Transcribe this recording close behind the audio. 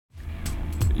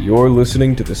You're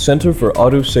listening to the Center for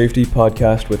Auto Safety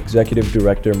podcast with Executive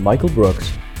Director Michael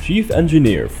Brooks, Chief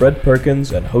Engineer Fred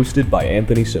Perkins, and hosted by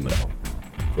Anthony Simino.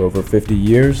 For over 50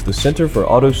 years, the Center for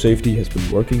Auto Safety has been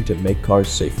working to make cars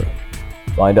safer.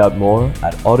 Find out more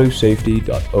at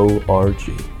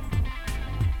autosafety.org.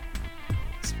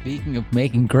 Speaking of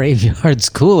making graveyards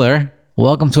cooler,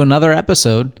 welcome to another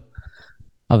episode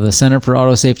of the Center for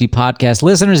Auto Safety podcast.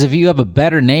 Listeners, if you have a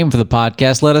better name for the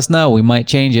podcast, let us know. We might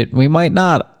change it. We might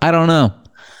not. I don't know.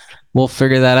 We'll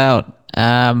figure that out.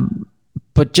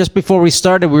 But just before we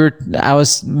started, I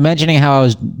was mentioning how I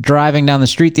was driving down the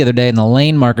street the other day and the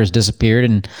lane markers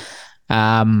disappeared.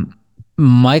 And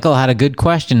Michael had a good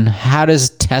question. How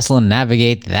does Tesla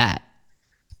navigate that?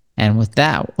 And with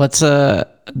that,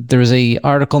 there was an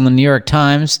article in the New York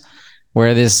Times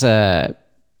where this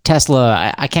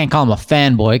Tesla, I can't call him a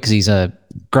fanboy because he's a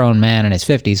grown man in his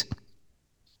 50s,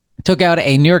 took out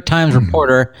a New York Times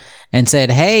reporter and said,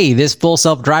 hey, this full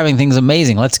self-driving thing's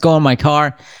amazing. Let's go in my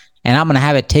car and I'm going to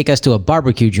have it take us to a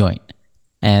barbecue joint.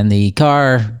 And the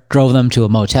car drove them to a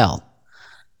motel.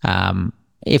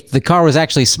 If the car was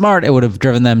actually smart, it would have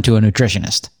driven them to a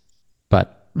nutritionist.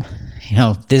 But,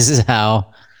 this is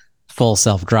how full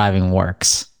self-driving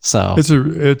works. So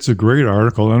it's a great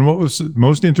article. And what was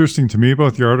most interesting to me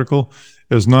about the article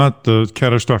is not the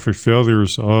catastrophic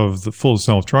failures of the full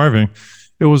self-driving.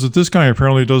 It was that this guy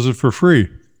apparently does it for free.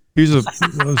 He's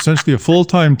essentially a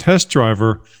full-time test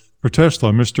driver for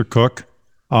Tesla, Mr. Cook.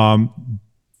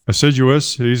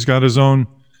 Assiduous. He's got his own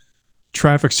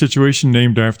traffic situation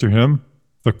named after him.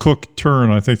 The Cook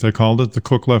turn, I think they called it, the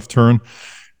Cook left turn.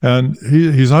 And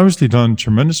he's obviously done a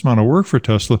tremendous amount of work for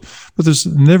Tesla, but there's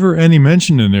never any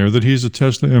mention in there that he's a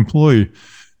Tesla employee.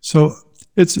 So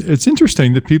it's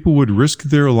interesting that people would risk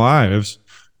their lives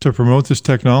to promote this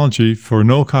technology for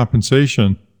no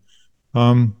compensation.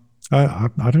 You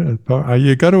got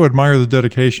to admire the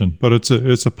dedication, but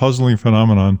it's a puzzling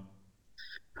phenomenon.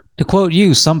 To quote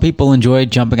you, some people enjoy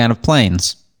jumping out of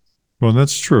planes. Well,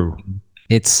 that's true.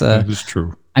 That is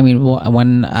true. I mean,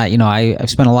 when I've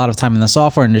spent a lot of time in the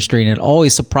software industry, and it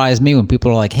always surprised me when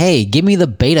people are like, hey, give me the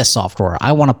beta software.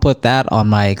 I want to put that on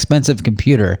my expensive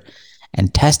computer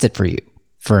and test it for you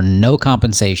for no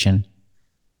compensation.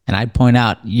 And I'd point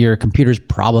out, your computer's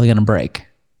probably going to break.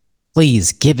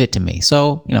 Please give it to me.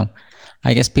 So,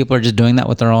 I guess people are just doing that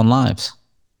with their own lives.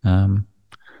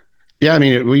 Yeah, I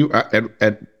mean, we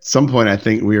at some point, I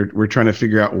think we're trying to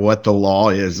figure out what the law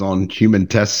is on human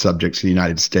test subjects in the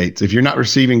United States. If you're not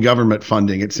receiving government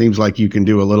funding, it seems like you can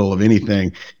do a little of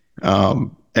anything.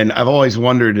 And I've always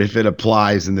wondered if it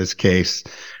applies in this case,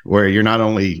 where you're not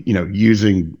only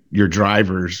using your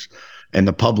drivers and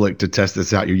the public to test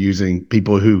this out, you're using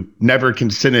people who never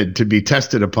consented to be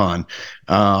tested upon.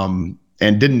 And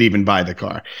didn't even buy the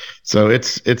car. So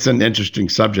it's an interesting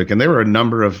subject. And there were a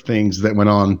number of things that went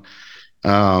on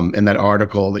in that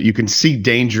article that you can see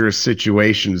dangerous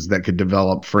situations that could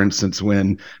develop. For instance,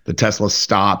 when the Tesla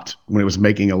stopped, when it was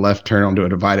making a left turn onto a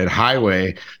divided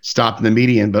highway, stopped in the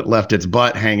median, but left its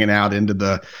butt hanging out into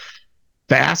the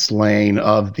fast lane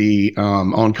of the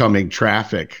oncoming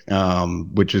traffic,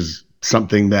 which is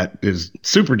something that is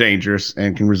super dangerous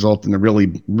and can result in a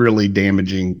really, really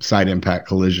damaging side impact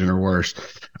collision or worse.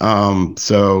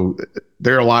 So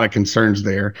there are a lot of concerns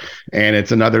there. And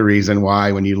it's another reason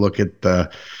why, when you look at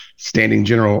the standing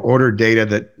general order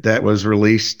data that was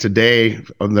released today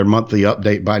on their monthly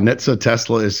update by NHTSA,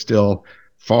 Tesla is still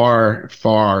far,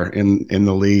 far in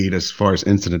the lead as far as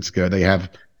incidents go.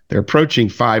 They're approaching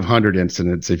 500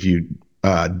 incidents if you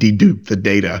dedupe the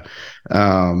data,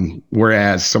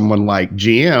 whereas someone like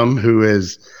GM, who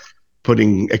is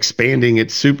expanding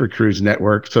its Super Cruise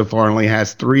network, so far only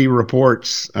has 3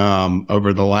 reports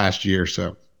over the last year or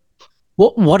so.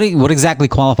 What exactly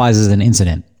qualifies as an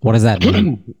incident? What does that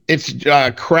mean? It's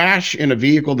a crash in a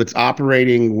vehicle that's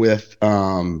operating with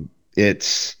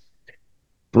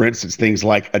for instance, things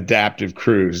like adaptive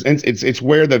cruise. And it's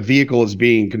where the vehicle is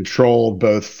being controlled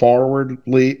both forward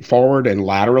and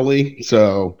laterally.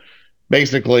 So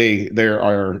basically there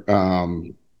are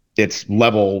it's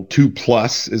level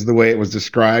 2+ is the way it was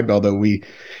described, although we're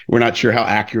not sure how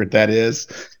accurate that is.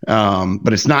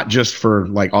 But it's not just for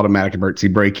like automatic emergency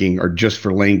braking or just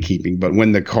for lane keeping, but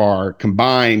when the car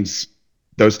combines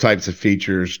those types of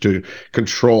features to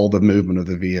control the movement of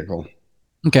the vehicle.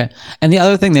 Okay. And the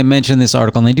other thing they mentioned in this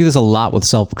article, and they do this a lot with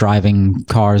self-driving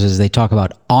cars, is they talk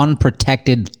about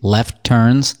unprotected left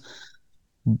turns.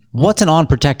 What's an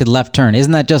unprotected left turn?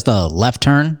 Isn't that just a left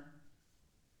turn?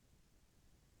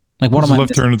 Like, what am I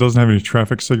left turn? It doesn't have any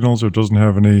traffic signals, or doesn't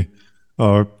have any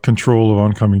control of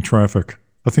oncoming traffic.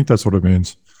 I think that's what it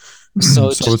means.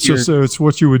 So So it's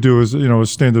what you would do is, a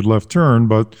standard left turn,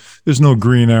 but there's no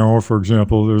green arrow, for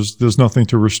example. There's nothing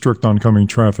to restrict oncoming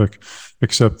traffic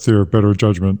except their better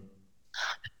judgment.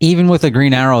 even with a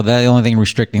green arrow, the only thing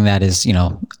restricting that is,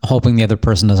 hoping the other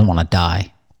person doesn't want to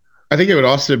die. I think it would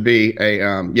also be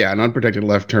an unprotected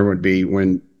left turn would be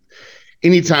when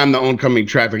anytime the oncoming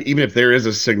traffic, even if there is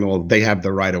a signal, they have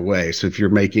the right of way. So if you're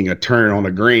making a turn on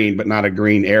a green, but not a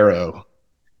green arrow,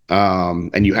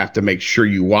 and you have to make sure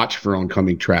you watch for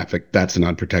oncoming traffic, that's an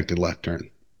unprotected left turn.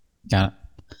 Got it.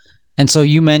 And so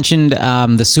you mentioned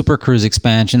the Super Cruise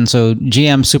expansion. So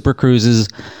GM Super Cruise is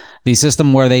the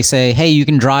system where they say, hey, you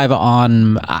can drive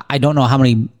on, I don't know how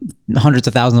many hundreds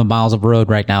of thousands of miles of road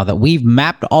right now, that we've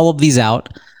mapped all of these out.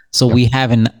 So we have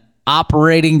an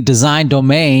operating design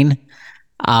domain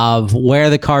of where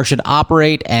the car should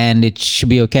operate, and it should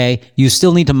be okay. You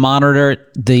still need to monitor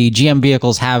it. The GM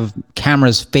vehicles have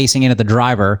cameras facing in at the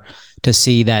driver to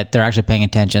see that they're actually paying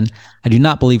attention. I do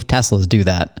not believe Teslas do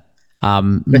that.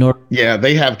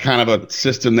 They have kind of a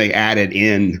system they added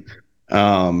in,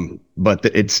 but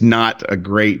it's not a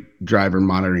great driver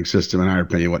monitoring system, in our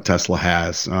opinion, what Tesla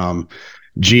has.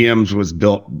 GM's was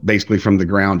built basically from the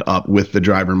ground up with the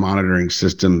driver monitoring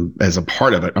system as a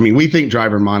part of it. I mean, we think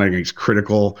driver monitoring is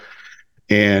critical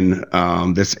in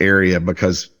this area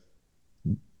because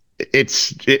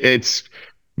it's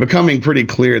becoming pretty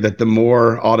clear that the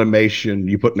more automation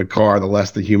you put in a car, the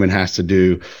less the human has to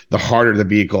do, the harder the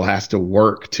vehicle has to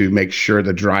work to make sure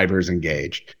the driver is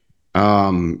engaged.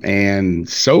 And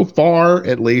so far,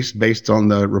 at least based on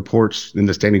the reports in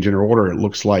the standing general order, it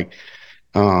looks like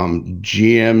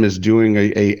GM is doing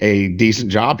a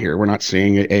decent job here. We're not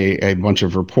seeing a bunch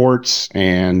of reports,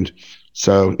 and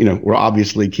so we'll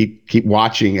obviously keep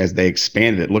watching as they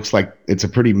expand it. It looks like it's a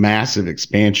pretty massive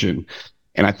expansion,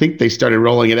 and I think they started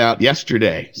rolling it out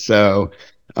yesterday. So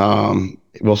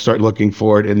we'll start looking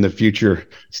for it in the future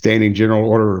standing general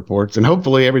order reports, and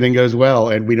hopefully everything goes well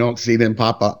and we don't see them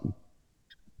pop up.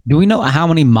 Do we know how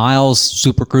many miles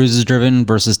Super Cruise has driven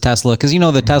versus Tesla? Because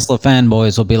the Tesla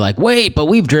fanboys will be like, wait, but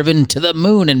we've driven to the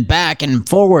moon and back and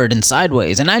forward and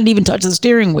sideways, and I didn't even touch the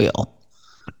steering wheel.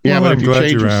 Yeah, Well, but if you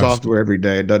change your asked. software every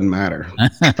day, it doesn't matter.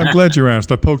 I'm glad you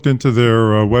asked. I poked into their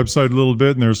website a little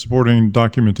bit, and they're supporting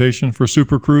documentation for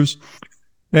Super Cruise.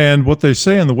 And what they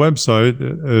say on the website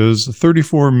is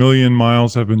 34 million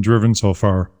miles have been driven so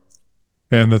far,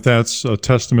 and that's a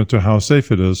testament to how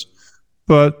safe it is.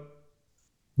 But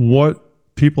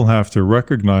what people have to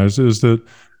recognize is that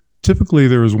typically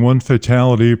there is one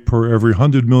fatality per every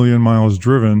 100 million miles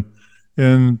driven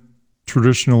in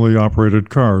traditionally operated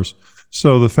cars.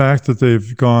 So the fact that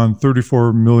they've gone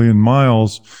 34 million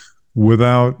miles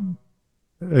without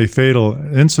a fatal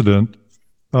incident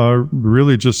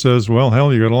really just says, well,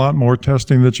 hell, you got a lot more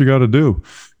testing that you got to do.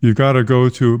 You've got to go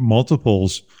to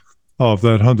multiples of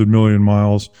that 100 million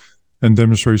miles and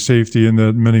demonstrate safety in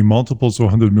that many multiples of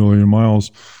 100 million miles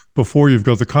before you've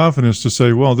got the confidence to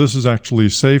say, well, this is actually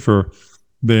safer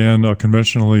than a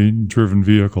conventionally driven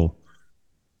vehicle.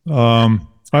 I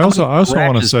also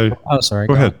want to say, oh, sorry,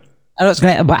 go ahead. I was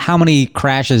going to, about how many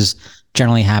crashes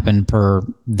generally happen per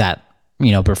that,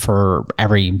 for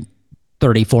every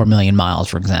 34 million miles,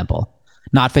 for example,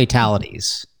 not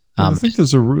fatalities. I think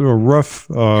there's a rough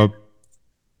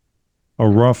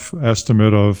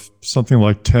estimate of something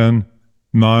like 10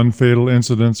 non-fatal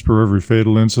incidents per every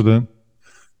fatal incident.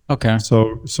 Okay.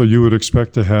 So you would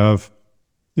expect to have,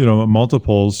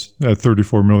 multiples at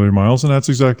 34 million miles, and that's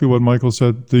exactly what Michael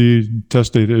said the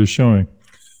test data is showing.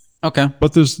 Okay.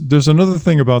 But there's another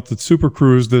thing about the Super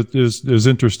Cruise that is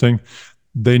interesting.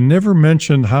 They never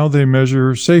mention how they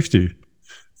measure safety.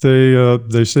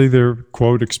 They say they're,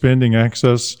 quote, expanding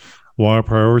access while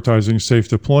prioritizing safe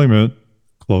deployment,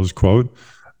 close quote,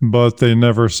 but they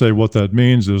never say what that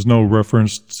means. There's no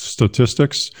referenced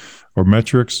statistics or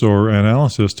metrics or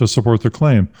analysis to support the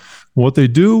claim. What they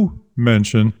do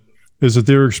mention is that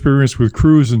their experience with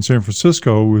Cruise in San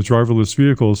Francisco with driverless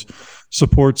vehicles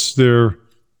supports their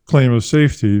claim of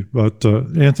safety. But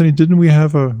Anthony, didn't we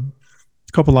have a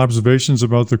couple observations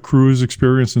about the Cruise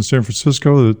experience in San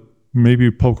Francisco that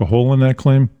maybe poke a hole in that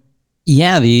claim?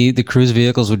 Yeah, the Cruise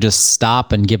vehicles would just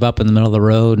stop and give up in the middle of the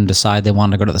road and decide they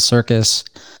wanted to go to the circus.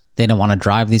 They don't want to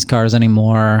drive these cars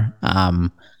anymore.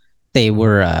 They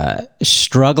were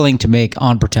struggling to make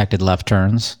unprotected left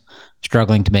turns,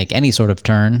 struggling to make any sort of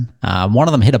turn. One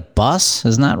of them hit a bus,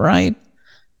 isn't that right?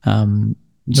 It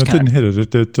didn't hit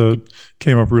it. It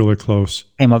came up really close.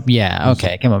 Came up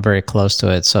very close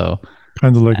to it. So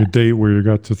kind of like a date where you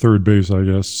got to third base, I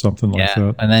guess, something like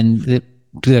that. And then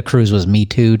the Cruise was Me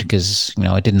Too'd because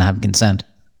it didn't have consent.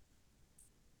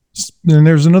 And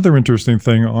there's another interesting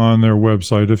thing on their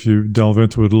website, if you delve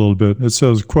into it a little bit. It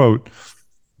says, quote,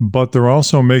 but they're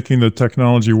also making the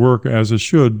technology work as it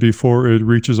should before it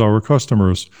reaches our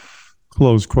customers,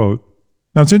 close quote.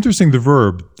 Now, it's interesting, the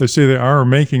verb. They say they are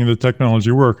making the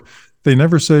technology work. They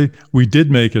never say, we did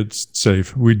make it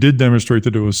safe. We did demonstrate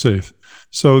that it was safe.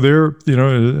 So they're,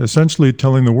 essentially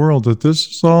telling the world that this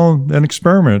is all an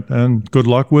experiment and good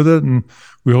luck with it. And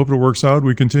we hope it works out.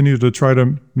 We continue to try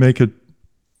to make it,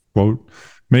 quote,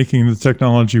 making the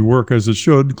technology work as it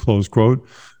should, close quote.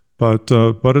 But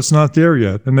it's not there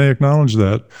yet. And they acknowledge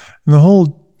that. And the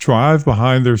whole drive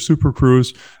behind their Super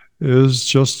Cruise is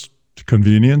just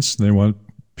convenience. They want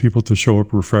people to show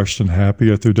up refreshed and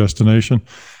happy at their destination.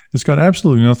 It's got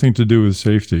absolutely nothing to do with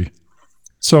safety.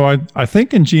 So I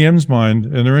think in GM's mind,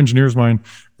 in their engineer's mind,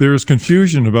 there is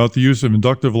confusion about the use of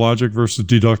inductive logic versus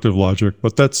deductive logic,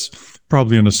 but that's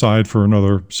probably an aside for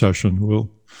another session.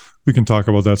 We can talk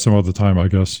about that some other time, I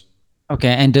guess. Okay,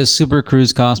 and does Super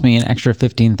Cruise cost me an extra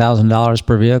 $15,000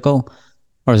 per vehicle,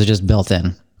 or is it just built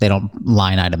in? They don't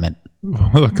line item it.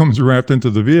 Well, it comes wrapped into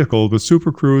the vehicle. The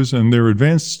Super Cruise and their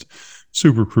advanced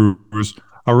Super Cruise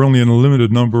are only in a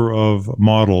limited number of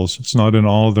models. It's not in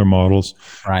all of their models.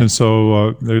 Right. And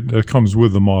so it comes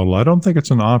with the model. I don't think it's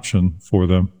an option for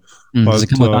them. Does it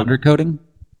come with undercoating?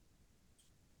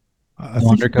 I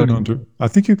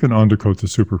think you can undercoat the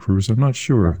Super Cruise. I'm not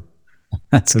sure.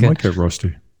 That's good. It might get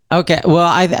rusty. Okay. Well,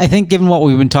 I think given what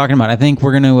we've been talking about, I think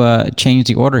we're going to change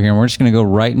the order here. And we're just going to go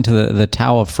right into the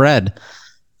Tao of Fred.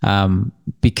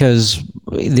 Because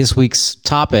this week's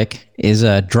topic is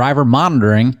driver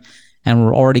monitoring. And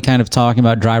we're already kind of talking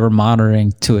about driver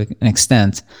monitoring to an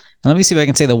extent. And let me see if I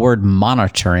can say the word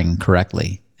monitoring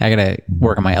correctly. I got to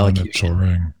work on my elocution.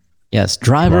 Monitoring. Yes,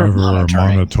 driver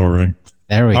monitoring.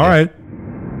 There we go. All right.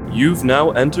 You've now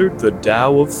entered the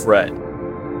Tao of Fred.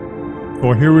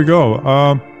 Well, here we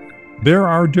go. There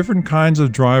are different kinds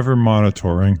of driver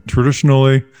monitoring.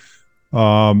 Traditionally,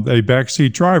 a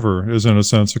backseat driver is, in a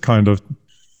sense, a kind of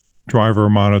driver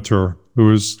monitor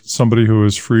who is somebody who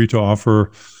is free to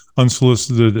offer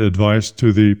unsolicited advice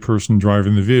to the person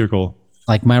driving the vehicle,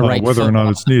 like my right whether or not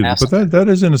it's needed. But that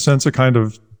is, in a sense, a kind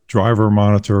of driver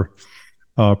monitor,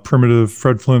 primitive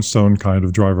Fred Flintstone kind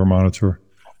of driver monitor.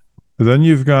 And then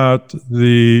you've got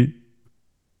the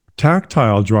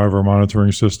tactile driver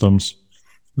monitoring systems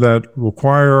that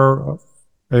require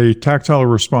a tactile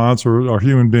response or a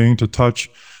human being to touch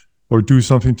or do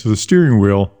something to the steering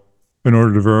wheel in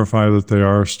order to verify that they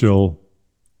are still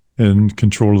in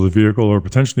control of the vehicle or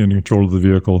potentially in control of the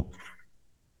vehicle.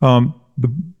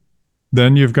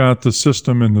 Then you've got the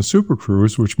system in the Super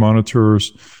Cruise, which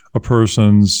monitors a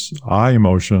person's eye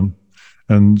motion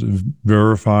and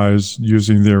verifies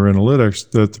using their analytics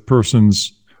that the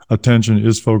person's attention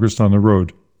is focused on the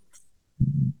road.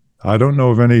 I don't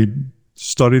know of any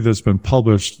study that's been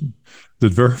published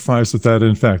that verifies that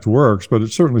in fact works, but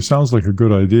it certainly sounds like a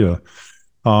good idea.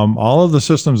 All of the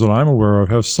systems that I'm aware of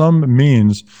have some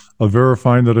means of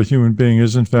verifying that a human being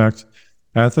is in fact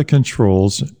at the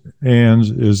controls and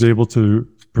is able to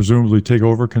presumably take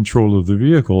over control of the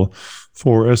vehicle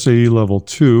for SAE level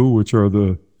 2, which are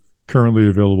the currently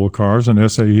available cars,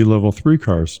 and SAE level 3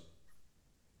 cars.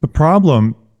 The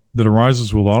problem that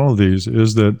arises with all of these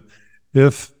is that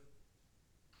if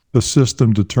the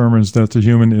system determines that the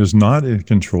human is not in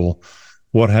control,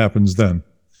 what happens then?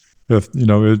 If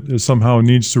it somehow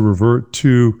needs to revert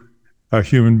to a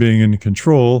human being in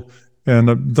control, and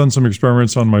I've done some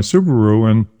experiments on my Subaru,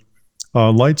 and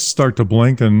lights start to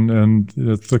blink, and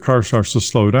the car starts to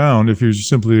slow down if you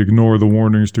simply ignore the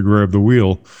warnings to grab the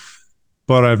wheel.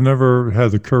 But I've never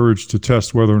had the courage to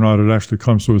test whether or not it actually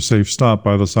comes to a safe stop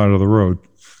by the side of the road.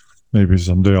 Maybe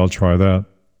someday I'll try that.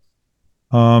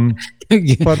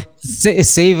 But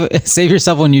save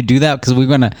yourself when you do that, because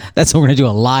that's when we're gonna do a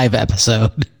live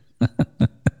episode.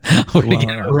 We're gonna get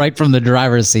it right from the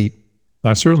driver's seat.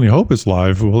 I certainly hope it's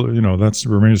live. Well, that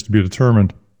remains to be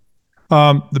determined.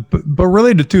 But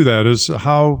related to that is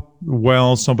how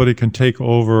well somebody can take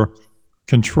over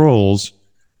controls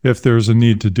if there's a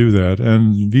need to do that.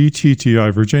 And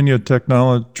VTTI, Virginia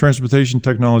Transportation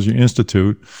Technology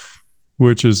Institute,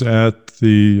 which is at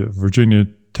the Virginia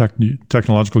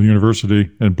Technological University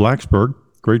in Blacksburg,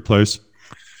 great place,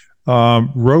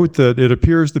 wrote that it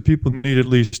appears that people need at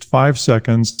least 5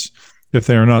 seconds if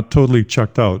they are not totally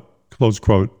checked out, close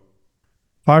quote.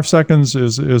 5 seconds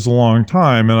is a long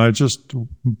time, and I just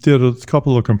did a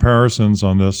couple of comparisons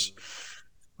on this.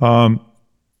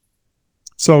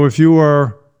 So if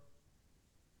you're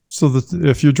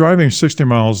driving 60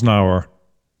 miles an hour,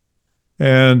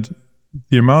 and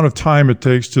the amount of time it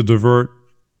takes to divert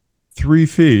 3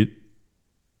 feet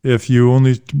if you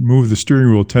only move the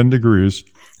steering wheel 10 degrees,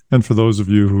 and for those of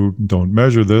you who don't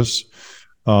measure this,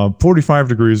 45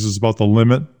 degrees is about the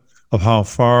limit of how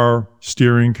far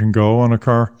steering can go on a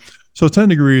car. So 10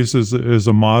 degrees is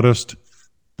a modest,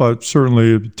 but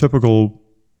certainly a typical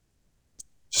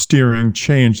steering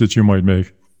change that you might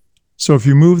make. So if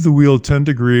you move the wheel 10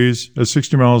 degrees at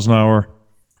 60 miles an hour,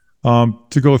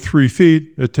 to go 3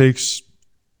 feet, it takes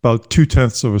about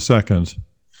 0.2 of a second.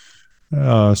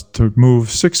 To move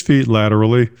 6 feet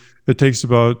laterally, it takes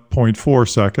about 0.4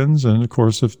 seconds. And of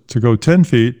course, to go 10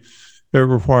 feet, it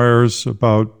requires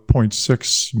about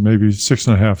 0.6, maybe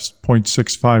 6.5,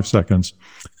 0.65 seconds.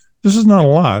 This is not a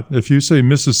lot. If you say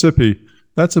Mississippi,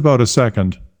 that's about a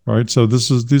second, right? So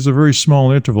these are very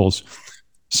small intervals.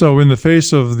 So in the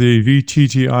face of the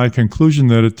VTTI conclusion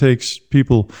that it takes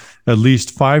people at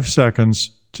least 5 seconds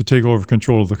to take over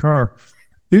control of the car,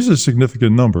 these are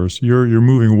significant numbers. You're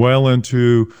moving well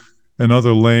into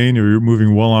another lane, or you're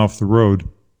moving well off the road.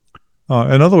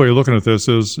 Another way of looking at this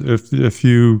is if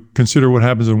you consider what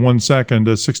happens in 1 second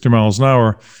at 60 miles an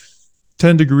hour,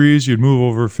 10 degrees, you'd move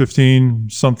over 15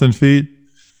 something feet.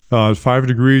 5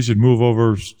 degrees, you'd move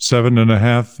over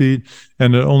 7.5 feet.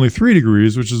 And at only 3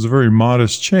 degrees, which is a very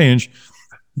modest change,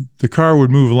 the car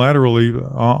would move laterally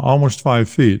almost 5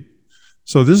 feet.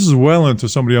 So this is well into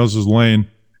somebody else's lane.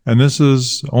 And this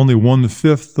is only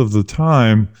 1/5 of the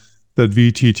time that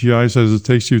VTTI says it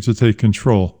takes you to take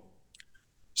control.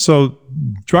 So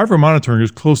driver monitoring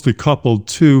is closely coupled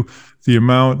to the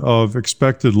amount of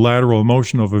expected lateral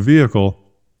motion of a vehicle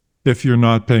if you're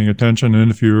not paying attention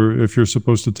and if you're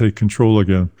supposed to take control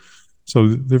again. So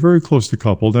they're very closely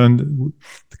coupled, and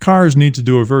the cars need to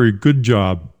do a very good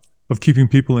job of keeping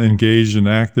people engaged and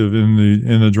active in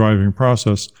the driving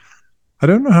process. I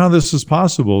don't know how this is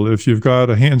possible if you've got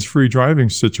a hands-free driving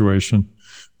situation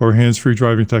or hands-free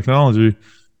driving technology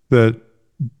that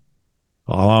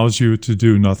allows you to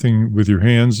do nothing with your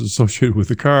hands associated with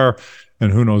the car,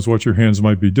 and who knows what your hands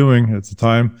might be doing at the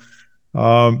time,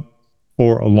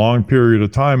 for a long period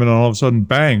of time, and then all of a sudden,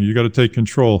 bang, you got to take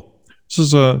control.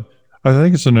 I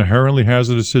think it's an inherently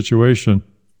hazardous situation.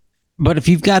 But if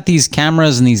you've got these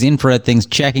cameras and these infrared things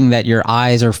checking that your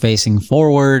eyes are facing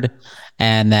forward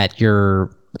and that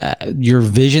your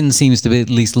vision seems to be at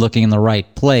least looking in the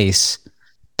right place,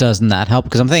 doesn't that help?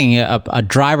 Because I'm thinking a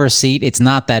driver's seat, it's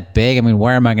not that big. I mean,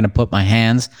 where am I going to put my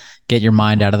hands? Get your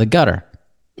mind out of the gutter.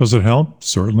 Does it help?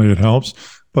 Certainly it helps.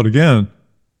 But again,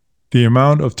 the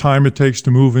amount of time it takes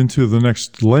to move into the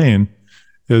next lane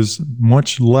is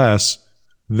much less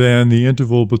than the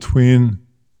interval between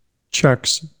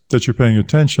checks that you're paying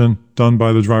attention done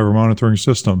by the driver monitoring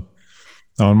system.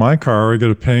 Now, in my car, I get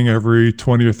a ping every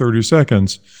 20 or 30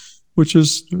 seconds, which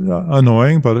is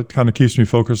annoying, but it kind of keeps me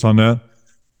focused on that.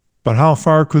 But how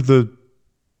far could the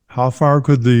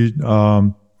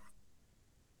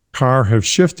car have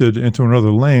shifted into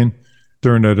another lane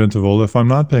during that interval if I'm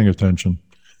not paying attention?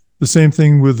 The same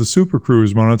thing with the Super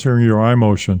Cruise monitoring your eye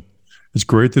motion. It's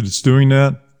great that it's doing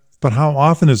that, but how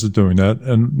often is it doing that?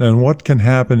 And what can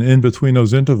happen in between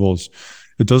those intervals?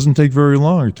 It doesn't take very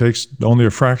long. It takes only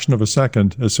a fraction of a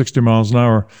second at 60 miles an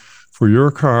hour for your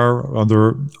car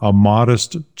under a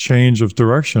modest change of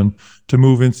direction to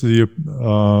move into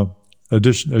the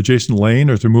adjacent lane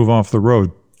or to move off the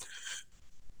road.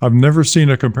 I've never seen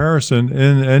a comparison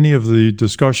in any of the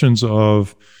discussions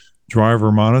of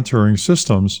driver monitoring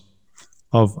systems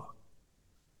of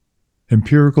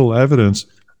empirical evidence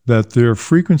that their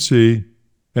frequency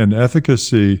and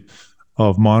efficacy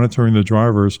of monitoring the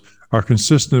drivers are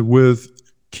consistent with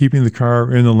keeping the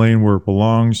car in the lane where it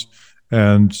belongs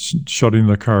and shutting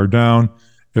the car down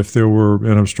if there were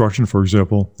an obstruction, for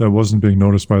example, that wasn't being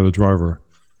noticed by the driver.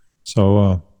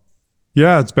 So,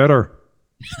 yeah, it's better.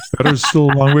 Better is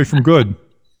still a long way from good.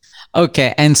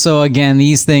 Okay, and so again,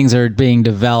 these things are being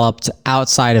developed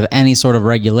outside of any sort of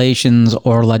regulations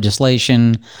or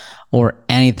legislation or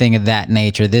anything of that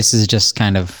nature. This is just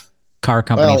kind of car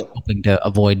companies hoping to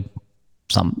avoid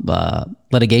some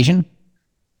litigation.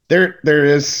 There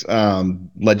is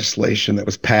legislation that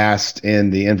was passed in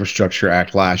the Infrastructure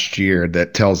Act last year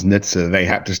that tells NHTSA they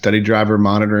have to study driver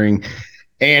monitoring,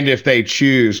 and if they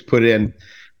choose, put in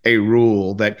a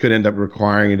rule that could end up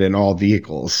requiring it in all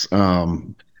vehicles.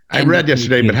 I read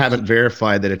yesterday, but haven't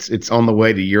verified that it's on the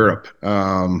way to Europe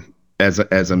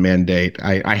as a mandate.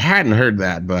 I hadn't heard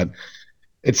that, but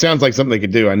it sounds like something they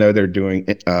could do. I know they're doing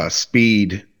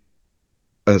speed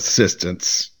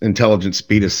assistance, intelligent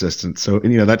speed assistance. So,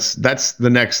 that's the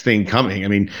next thing coming. I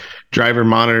mean, driver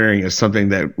monitoring is something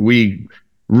that we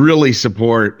really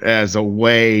support as a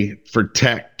way for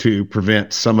tech to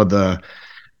prevent some of the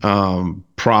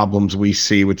problems we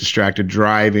see with distracted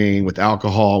driving, with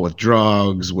alcohol, with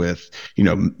drugs, with,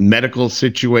 medical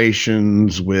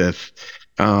situations, with,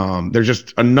 there's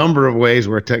just a number of ways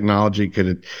where technology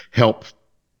could help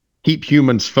keep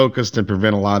humans focused and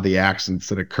prevent a lot of the accidents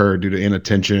that occur due to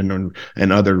inattention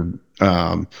and other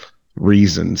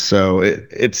reasons. So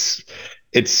it's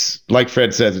like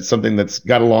Fred says, it's something that's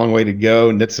got a long way to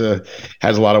go. NHTSA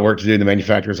has a lot of work to do. The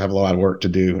manufacturers have a lot of work to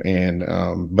do, and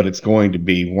but it's going to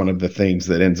be one of the things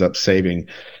that ends up saving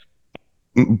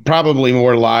probably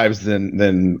more lives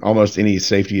than almost any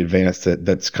safety advance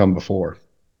that's come before.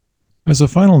 As a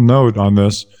final note on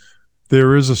this,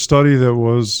 there is a study that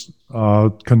was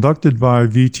conducted by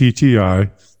VTTI,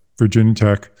 Virginia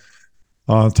Tech,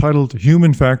 titled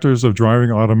Human Factors of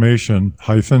Driving Automation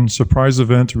 - Surprise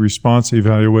Event Response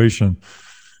Evaluation,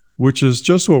 which is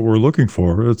just what we're looking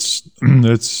for. It's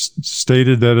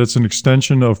stated that it's an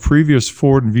extension of previous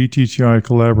Ford and VTTI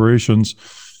collaborations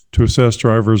to assess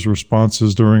drivers'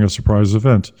 responses during a surprise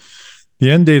event.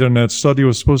 The end date on that study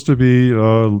was supposed to be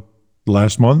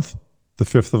last month, the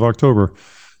 5th of October.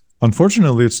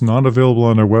 Unfortunately, it's not available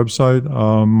on their website.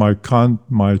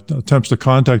 My attempts to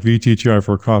contact VTTI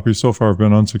for a copy so far have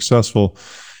been unsuccessful.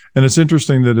 And it's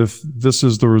interesting that if this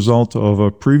is the result of a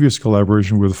previous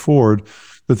collaboration with Ford,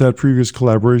 that previous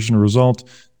collaboration result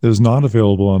is not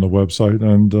available on the website.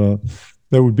 And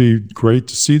that would be great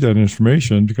to see that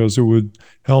information, because it would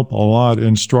help a lot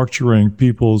in structuring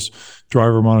people's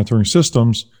driver monitoring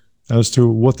systems as to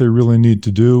what they really need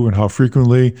to do and how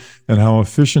frequently and how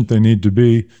efficient they need to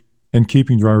be in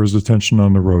keeping drivers' attention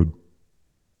on the road.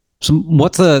 So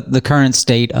what's the current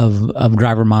state of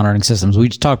driver monitoring systems? We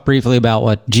just talked briefly about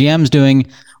what GM's doing,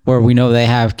 where we know they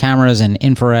have cameras and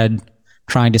infrared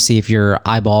trying to see if your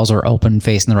eyeballs are open,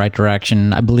 facing the right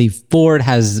direction. I believe Ford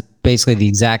has basically the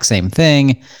exact same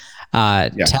thing.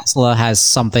 Tesla has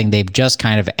something they've just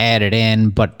kind of added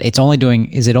in, but it's only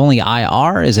doing, is it only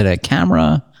IR? Is it a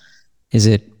camera? Is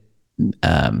it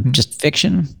just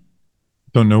fiction?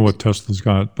 Don't know what Tesla's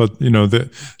got, but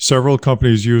several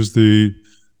companies use the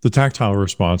tactile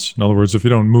response. In other words, if you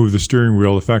don't move the steering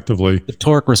wheel effectively, the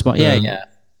torque response.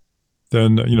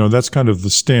 Then that's kind of the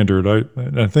standard.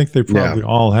 I think they probably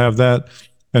all have that.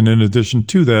 And in addition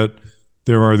to that,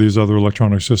 there are these other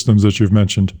electronic systems that you've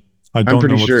mentioned. I'm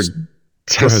pretty sure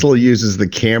Tesla uses the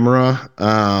camera,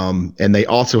 and they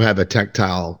also have a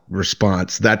tactile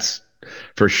response. That's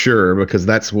for sure, because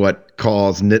that's what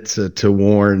caused NHTSA to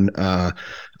warn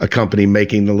a company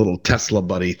making the little Tesla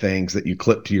buddy things that you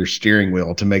clip to your steering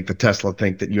wheel to make the Tesla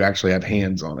think that you actually have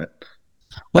hands on it.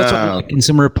 Well, that's what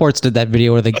Consumer Reports did that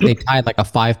video where they tied like a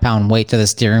 5-pound weight to the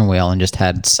steering wheel and just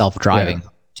had self-driving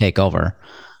take over.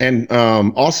 And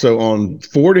also on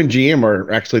Ford and GM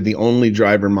are actually the only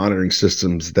driver monitoring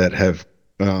systems that have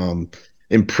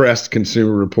impressed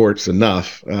Consumer Reports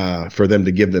enough for them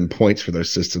to give them points for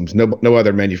those systems. No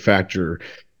other manufacturer's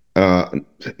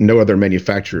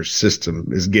system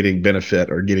is getting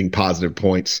benefit or getting positive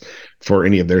points for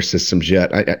any of their systems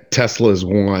yet. Tesla is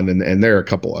one, and there are a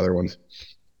couple other ones.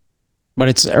 But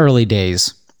it's early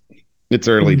days. It's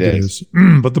early days.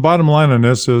 But the bottom line on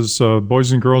this is,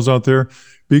 boys and girls out there,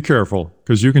 be careful,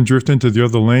 because you can drift into the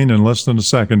other lane in less than a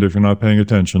second if you're not paying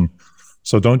attention.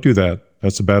 So don't do that.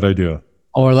 That's a bad idea.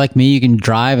 Or like me, you can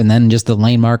drive and then just the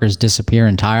lane markers disappear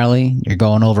entirely. You're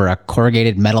going over a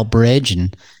corrugated metal bridge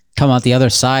and come out the other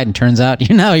side, and turns out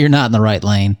you're not in the right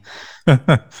lane.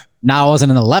 Now I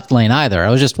wasn't in the left lane either. I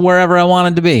was just wherever I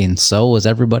wanted to be, and so was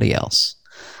everybody else.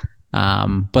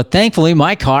 But thankfully,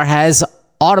 my car has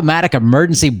automatic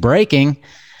emergency braking,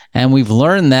 and we've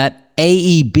learned that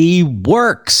AEB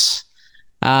works.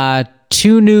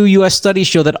 2 new U.S. studies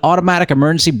show that automatic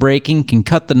emergency braking can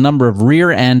cut the number of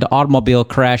rear-end automobile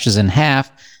crashes in half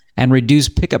and reduce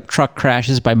pickup truck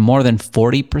crashes by more than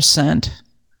 40%.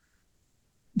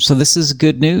 So this is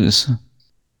good news.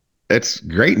 It's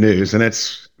great news, and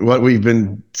it's what we've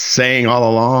been saying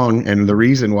all along, and the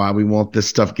reason why we want this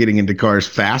stuff getting into cars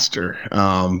faster.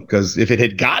 Because if it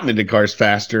had gotten into cars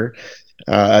faster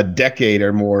a decade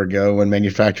or more ago when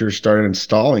manufacturers started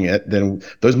installing it, then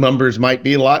those numbers might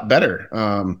be a lot better.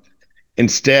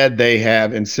 Instead, they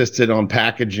have insisted on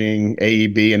packaging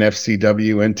AEB and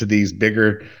FCW into these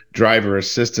bigger driver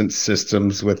assistance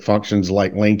systems with functions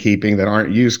like lane keeping that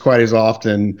aren't used quite as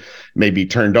often, maybe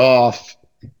turned off.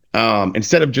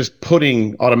 Instead of just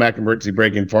putting automatic emergency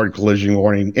braking, forward collision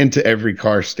warning into every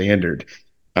car standard,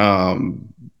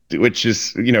 which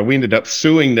is, we ended up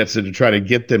suing NHTSA to try to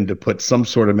get them to put some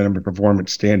sort of minimum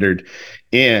performance standard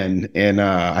in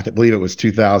I believe it was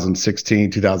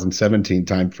 2016, 2017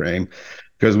 timeframe.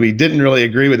 because we didn't really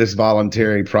agree with this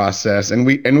voluntary process, and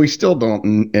we still don't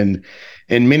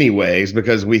in many ways,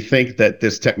 because we think that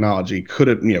this technology could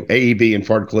have, AEB and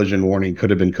forward collision warning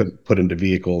could have been put into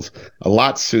vehicles a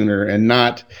lot sooner and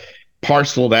not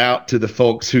parceled out to the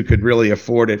folks who could really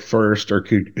afford it first, or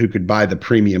who could buy the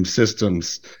premium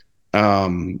systems.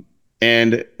 But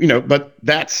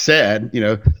that said,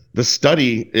 the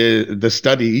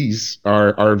studies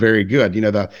are very good.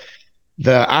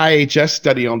 The IHS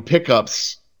study on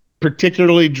pickups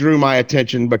particularly drew my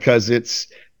attention because it's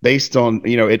based on,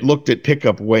 it looked at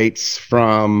pickup weights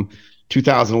from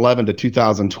 2011 to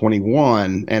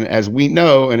 2021. And as we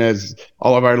know, and as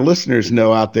all of our listeners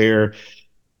know out there,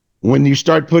 when you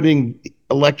start putting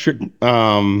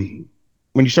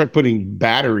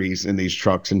batteries in these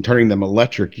trucks and turning them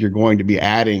electric, you're going to be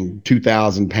adding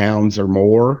 2,000 pounds or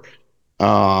more,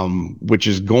 which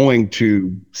is going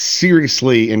to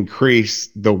seriously increase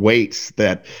the weights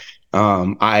that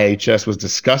IHS was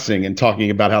discussing and talking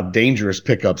about how dangerous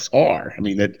pickups are. I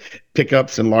mean, that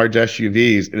pickups and large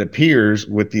SUVs, it appears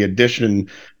with the addition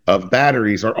of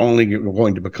batteries, are only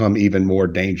going to become even more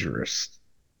dangerous.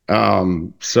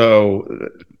 So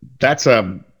that's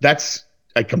a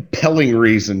compelling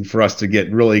reason for us to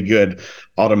get really good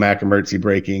automatic emergency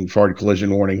braking, forward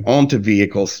collision warning onto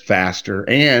vehicles faster.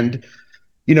 And,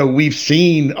 we've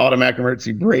seen automatic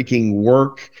emergency braking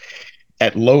work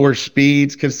at lower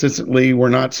speeds consistently. We're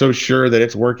not so sure that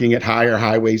it's working at higher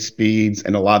highway speeds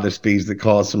and a lot of the speeds that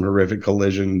cause some horrific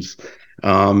collisions.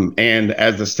 And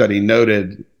as the study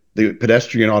noted, the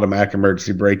pedestrian automatic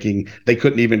emergency braking, they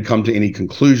couldn't even come to any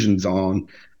conclusions on,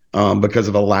 because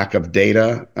of a lack of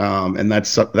data. And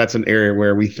that's an area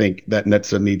where we think that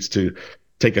NHTSA needs to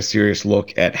take a serious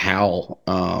look at how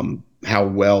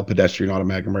well pedestrian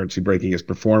automatic emergency braking is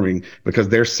performing, because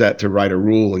they're set to write a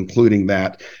rule including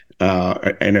that,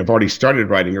 and have already started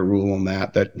writing a rule on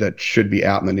that should be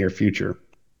out in the near future.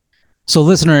 So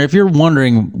listener, if you're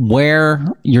wondering where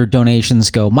your donations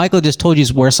go, Michael just told you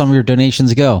where some of your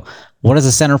donations go. What does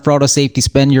the Center for Auto Safety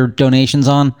spend your donations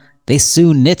on? They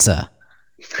sue NHTSA.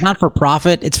 Not for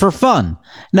profit, it's for fun.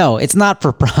 No, it's not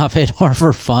for profit or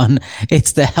for fun.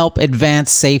 It's to help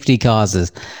advance safety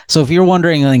causes. So if you're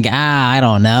wondering, like, I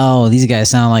don't know, these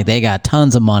guys sound like they got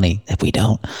tons of money. If we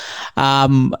don't,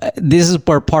 this is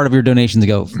where part of your donations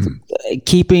go.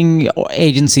 Keeping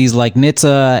agencies like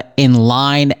NHTSA in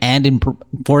line and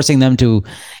forcing them to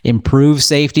improve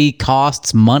safety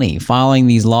costs money. Filing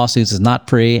these lawsuits is not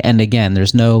free. And again,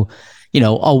 there's no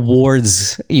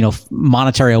awards,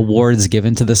 monetary awards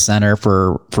given to the center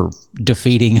for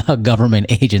defeating a government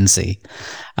agency.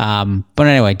 But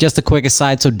anyway, just a quick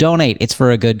aside. So donate. It's for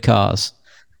a good cause.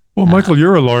 Well, Michael,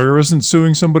 you're a lawyer. Isn't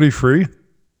suing somebody free?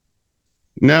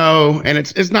 No, and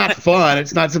it's not fun.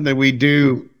 It's not something we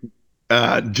do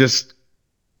just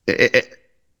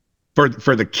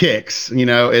for the kicks.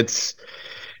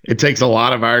 It takes a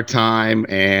lot of our time,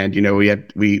 and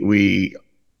we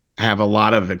have a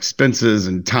lot of expenses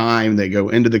and time that go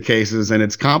into the cases, and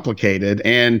it's complicated.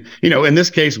 And, in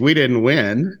this case, we didn't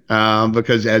win,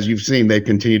 because as you've seen, they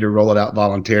continue to roll it out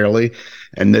voluntarily,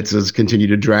 and NHTSA's continue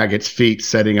to drag its feet,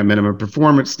 setting a minimum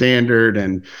performance standard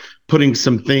and putting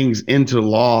some things into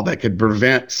law that could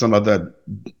prevent some of the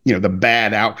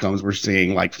bad outcomes we're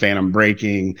seeing, like phantom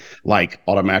braking, like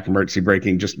automatic emergency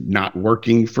braking just not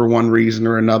working for one reason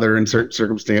or another in certain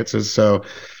circumstances. So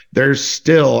there's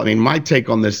still, my take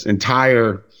on this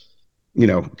entire,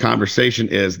 conversation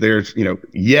is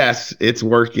yes, it's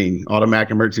working.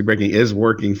 Automatic emergency braking is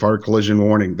working. Forward collision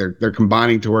warning, they're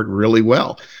combining to work really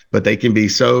well, but they can be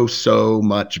so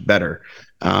much better.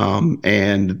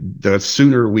 And the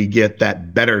sooner we get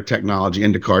that better technology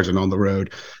into cars and on the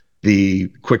road, the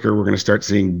quicker we're going to start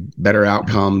seeing better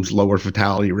outcomes, lower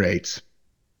fatality rates.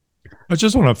 I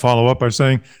just want to follow up by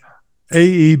saying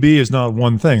AEB is not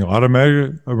one thing.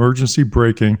 Automatic emergency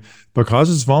braking, because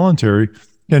it's voluntary,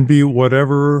 can be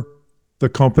whatever the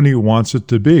company wants it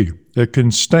to be. It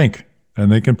can stink, and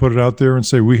they can put it out there and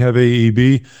say, we have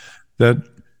AEB that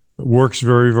works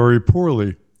very, very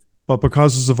poorly. But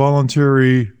because it's a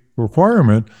voluntary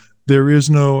requirement, there is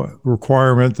no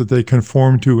requirement that they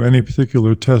conform to any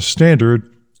particular test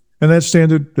standard, and that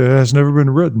standard has never been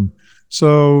written.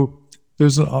 So you're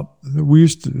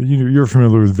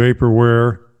familiar with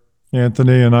vaporware,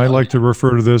 Anthony, and I like to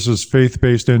refer to this as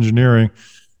faith-based engineering.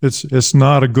 It's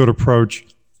not a good approach,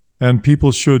 and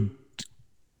people should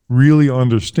really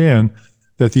understand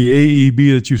that the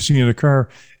AEB that you see in a car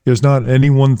is not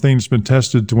any one thing that's been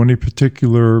tested to any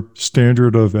particular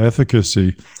standard of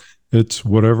efficacy. It's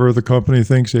whatever the company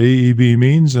thinks AEB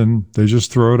means, and they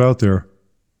just throw it out there.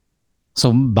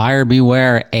 So buyer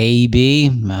beware,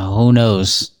 AEB. Who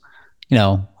knows?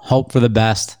 Hope for the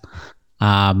best.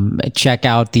 Check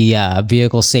out the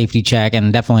vehicle safety check,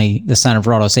 and definitely the Center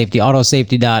for Auto Safety.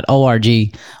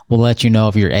 Autosafety.org will let you know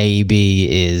if your AEB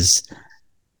is,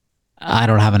 I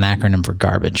don't have an acronym for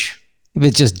garbage, if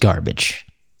it's just garbage.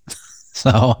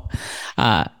 So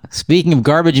speaking of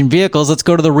garbage in vehicles, let's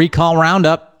go to the recall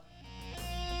roundup.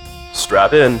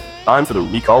 Strap in. Time for the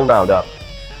recall roundup.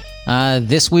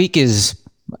 This week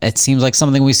it seems like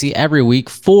something we see every week.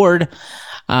 Ford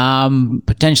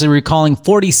potentially recalling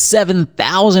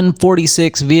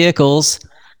 47,046 vehicles.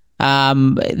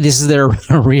 This is their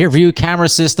rear view camera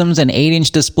systems and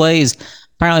 8-inch displays.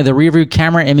 Apparently the rear view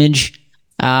camera image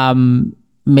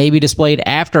may be displayed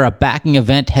after a backing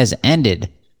event has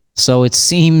ended. So it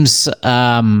seems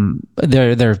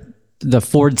the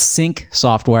Ford Sync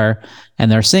software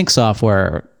and their Sync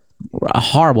software,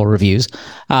 horrible reviews,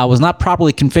 was not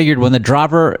properly configured when the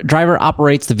driver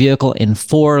operates the vehicle in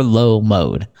 4-low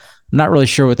mode. I'm not really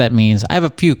sure what that means. I have a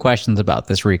few questions about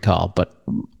this recall, but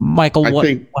Michael, what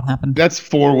happened? That's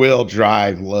 4-wheel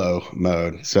drive low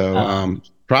mode. So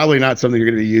probably not something you're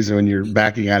going to be using when you're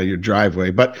backing out of your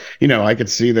driveway. But, I could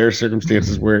see there are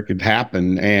circumstances where it could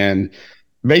happen. And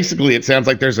basically, it sounds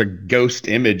like there's a ghost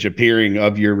image appearing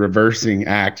of your reversing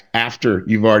act after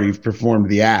you've already performed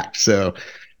the act. So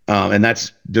and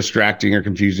that's distracting or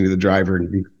confusing to the driver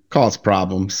and cause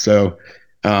problems. So,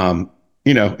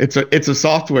 it's a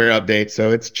software update,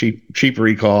 so it's cheap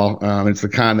recall. It's the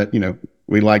kind that,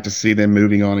 we like to see them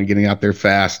moving on and getting out there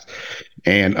fast.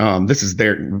 And this is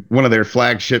one of their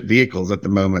flagship vehicles at the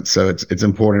moment. So it's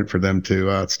important for them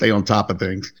to stay on top of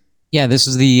things. Yeah, this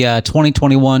is the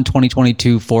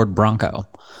 2021-2022 Ford Bronco.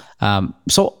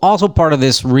 So also part of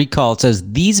this recall, it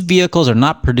says these vehicles are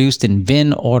not produced in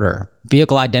VIN order,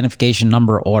 vehicle identification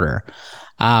number order.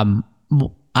 I'm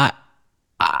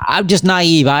just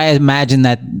naive. I imagine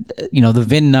that, the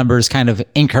VIN numbers kind of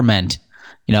increment,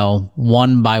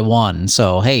 one by one.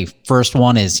 So, hey, first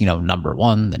one is, number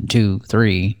 1, then 2,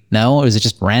 3. No, or is it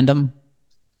just random?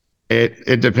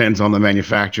 It depends on the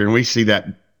manufacturer. And we see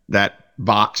that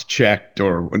box checked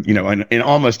or, in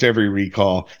almost every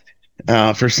recall.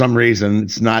 For some reason,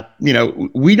 it's not,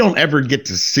 we don't ever get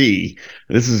to see,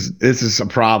 this is a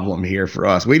problem here for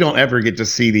us. We don't ever get to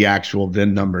see the actual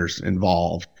VIN numbers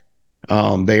involved.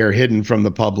 They are hidden from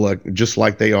the public, just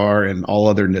like they are in all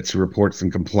other NHTSA reports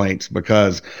and complaints,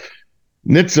 because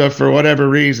NHTSA, for whatever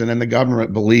reason, and the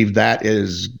government believe that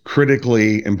is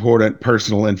critically important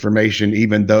personal information,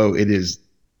 even though it is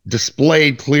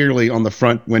displayed clearly on the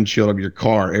front windshield of your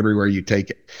car everywhere you take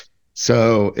it.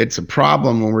 So it's a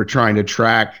problem when we're trying to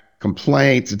track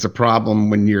complaints. It's a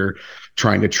problem when you're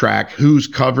trying to track who's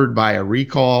covered by a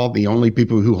recall. The only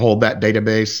people who hold that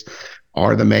database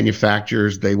are the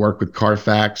manufacturers. They work with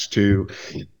Carfax to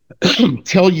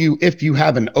tell you if you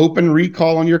have an open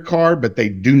recall on your car, but they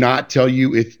do not tell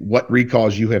you what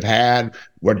recalls you have had,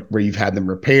 where you've had them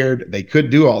repaired. They could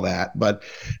do all that, but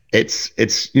it's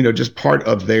just part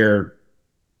of their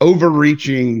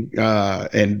overreaching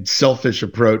and selfish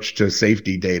approach to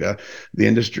safety data. The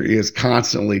industry is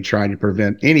constantly trying to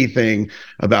prevent anything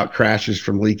about crashes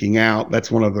from leaking out. That's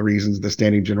one of the reasons the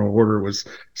Standing General Order was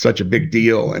such a big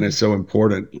deal and is so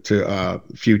important to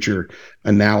future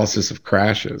analysis of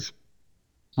crashes.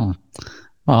 Well,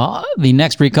 the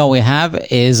next recall we have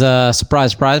is a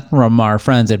surprise from our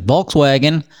friends at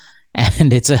Volkswagen,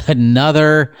 and it's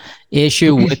another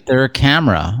issue with their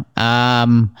camera.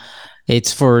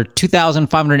 It's for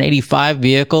 2,585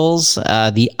 vehicles,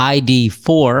 the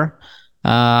ID4.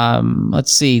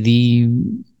 Let's see,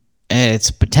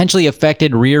 it's potentially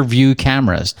affected rear view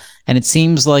cameras. And it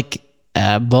seems like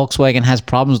Volkswagen has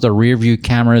problems with the rear view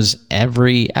cameras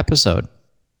every episode.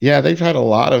 Yeah, they've had a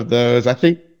lot of those. I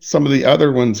think some of the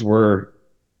other ones were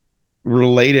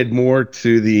related more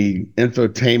to the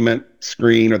infotainment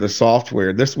screen or the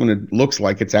software. This one, it looks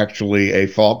like it's actually a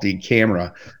faulty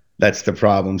camera. That's the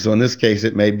problem. So in this case,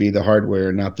 it may be the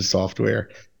hardware, not the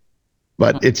software.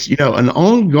 But it's, an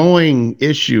ongoing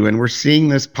issue, and we're seeing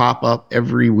this pop up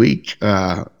every week,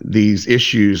 these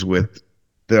issues with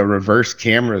the reverse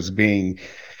cameras being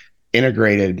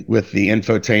integrated with the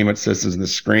infotainment systems and the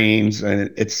screens.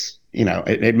 And it's,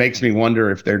 it makes me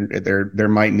wonder if there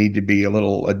might need to be a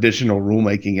little additional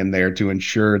rulemaking in there to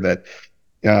ensure that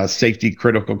safety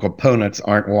critical components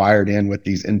aren't wired in with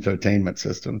these infotainment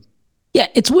systems. Yeah,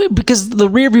 it's weird because the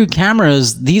rear view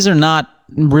cameras, these are not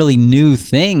really new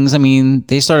things. I mean,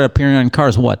 they started appearing on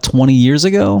cars, 20 years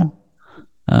ago?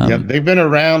 Yeah, they've been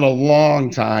around a long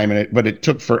time, but it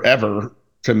took forever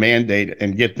to mandate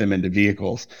and get them into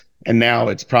vehicles. And now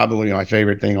it's probably my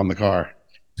favorite thing on the car.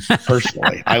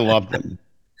 personally. I love them.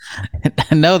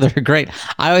 No, they're great.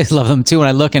 I always love them too. When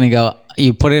I look and go,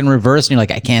 you put it in reverse and you're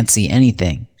like, I can't see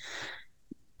anything.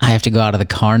 I have to go out of the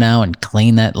car now and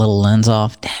clean that little lens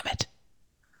off. Damn it.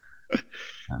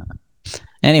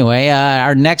 Anyway,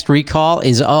 our next recall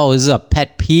is, this is a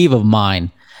pet peeve of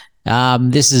mine.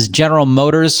 This is General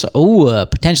Motors,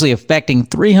 potentially affecting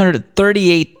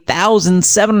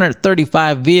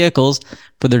 338,735 vehicles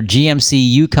for their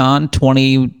GMC Yukon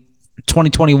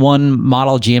 2021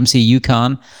 model GMC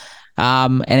Yukon.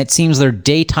 And it seems their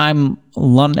daytime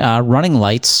running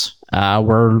lights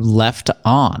were left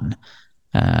on.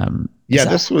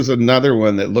 This was another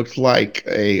one that looked like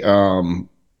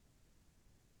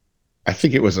I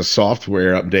think it was a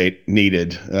software update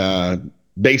needed.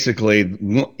 Basically,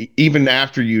 even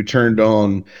after you turned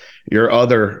on your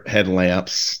other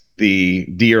headlamps, the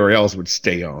DRLs would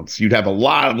stay on. So you'd have a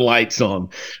lot of lights on,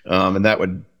 and that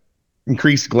would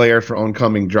increase glare for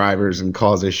oncoming drivers and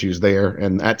cause issues there.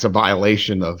 And that's a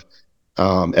violation of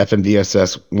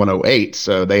FMVSS 108.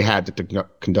 So they had to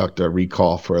conduct a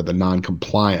recall for the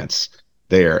non-compliance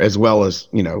there, as well as,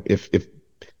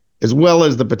 as well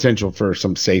as the potential for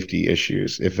some safety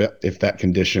issues if that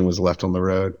condition was left on the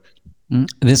road.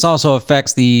 This also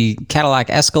affects the Cadillac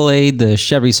Escalade, the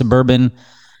Chevy Suburban,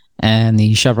 and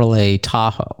the Chevrolet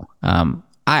Tahoe.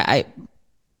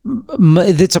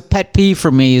 It's a pet peeve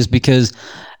for me is because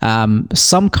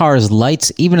some cars'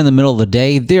 lights, even in the middle of the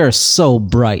day, they're so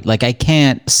bright. Like I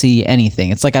can't see anything.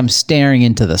 It's like I'm staring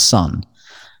into the sun.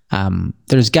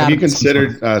 There's got to be. Have you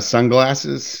considered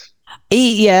sunglasses?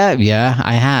 Yeah,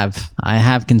 I have. I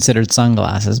have considered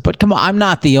sunglasses, but come on, I'm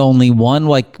not the only one.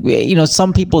 Like,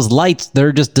 some people's lights,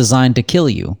 they're just designed to kill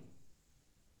you.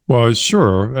 Well,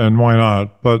 sure, and why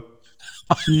not? But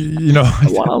I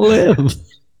want to live.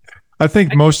 I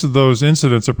think most of those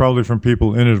incidents are probably from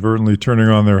people inadvertently turning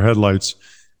on their headlights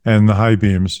and the high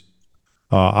beams,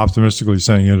 optimistically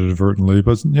saying inadvertently.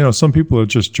 But, some people are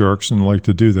just jerks and like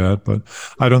to do that. But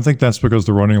I don't think that's because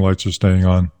the running lights are staying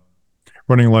on.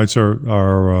 Running lights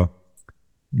are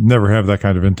never have that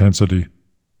kind of intensity.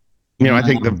 I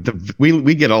think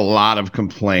we get a lot of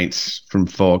complaints from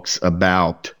folks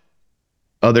about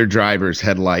other drivers'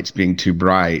 headlights being too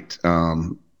bright.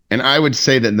 And I would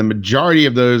say that the majority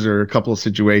of those are a couple of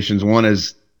situations. One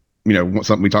is,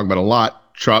 something we talk about a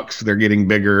lot, trucks, they're getting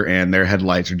bigger and their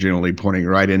headlights are generally pointing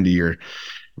right into your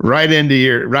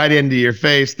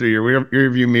face through your rear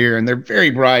view mirror, and they're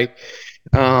very bright.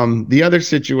 The other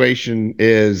situation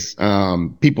is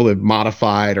people have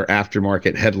modified or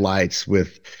aftermarket headlights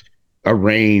with a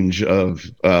range of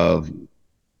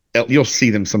you'll see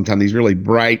them sometimes, these really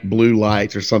bright blue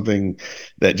lights or something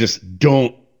that just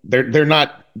they're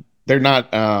not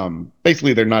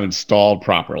basically they're not installed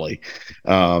properly,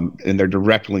 and they're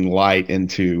directing light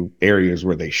into areas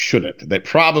where they shouldn't. That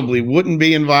probably would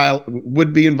be in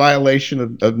violation of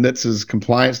NHTSA's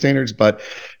compliance standards, but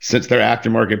since they're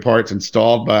aftermarket parts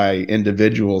installed by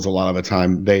individuals, a lot of the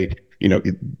time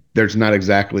there's not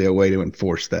exactly a way to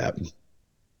enforce that.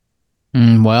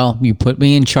 Well, you put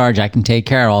me in charge. I can take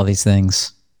care of all these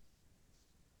things.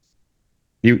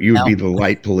 You would be the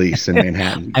light police in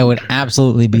Manhattan. I would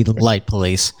absolutely be the light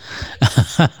police.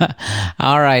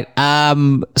 All right.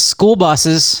 School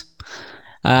buses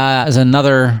is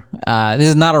another. This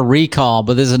is not a recall,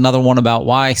 but this is another one about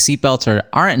why seatbelts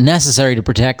aren't necessary to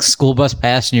protect school bus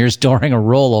passengers during a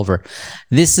rollover.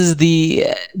 This is the.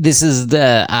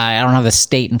 I don't have the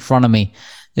state in front of me.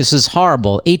 This is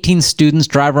horrible. 18 students,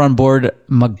 driver on board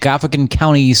McGoffin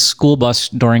County school bus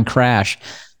during crash.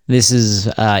 This is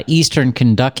Eastern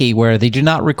Kentucky, where they do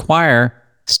not require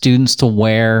students to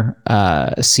wear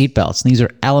seatbelts. These are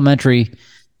elementary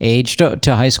age to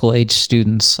high school age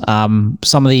students. Some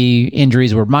of the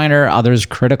injuries were minor, others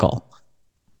critical.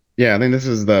 Yeah, I think this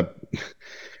is the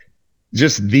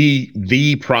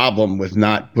problem with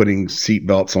not putting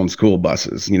seatbelts on school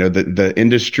buses. The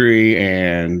industry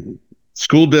and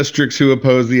school districts who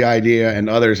oppose the idea and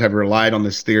others have relied on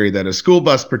this theory that a school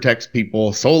bus protects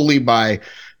people solely by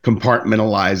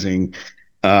compartmentalizing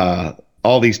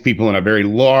all these people in a very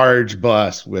large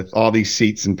bus with all these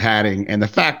seats and padding. And the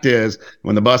fact is,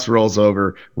 when the bus rolls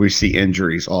over, we see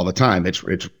injuries all the time. It's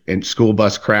and school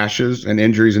bus crashes and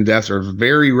injuries and deaths are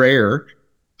very rare.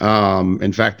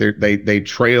 In fact, they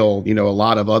trail a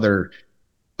lot of other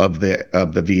of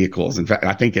the vehicles. In fact,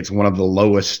 I think it's one of the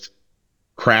lowest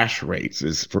crash rates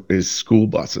is school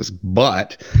buses.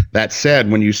 But that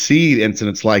said, when you see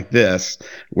incidents like this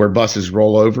where buses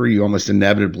roll over, you almost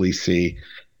inevitably see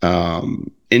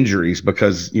injuries,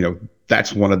 because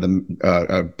that's one of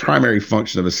the primary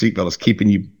function of a seatbelt is keeping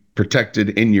you protected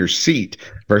in your seat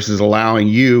versus allowing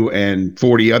you and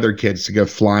 40 other kids to go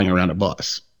flying around a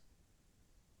bus.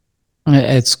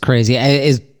 It's crazy.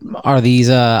 Are these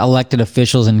elected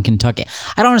officials in Kentucky?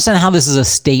 I don't understand how this is a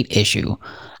state issue.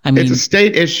 I mean, it's a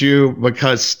state issue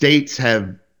because states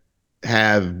have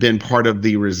been part of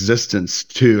the resistance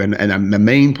to, and the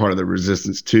main part of the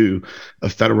resistance to, a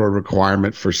federal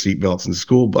requirement for seatbelts in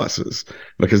school buses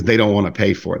because they don't want to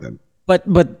pay for them. But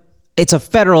it's a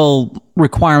federal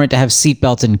requirement to have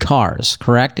seatbelts in cars,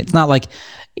 correct? It's not like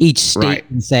each state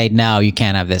can say, no, you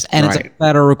can't have this. And it's a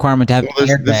federal requirement to have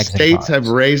airbags. The states have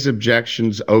raised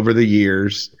objections over the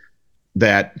years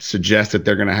that suggest that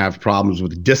they're going to have problems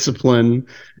with discipline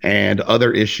and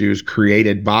other issues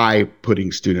created by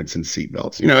putting students in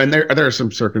seatbelts. And there are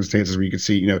some circumstances where you can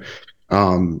see,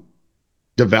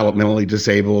 developmentally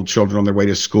disabled children on their way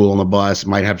to school on the bus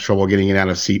might have trouble getting in and out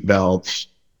of seatbelts.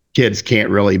 Kids can't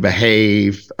really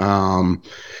behave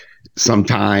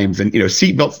sometimes. And,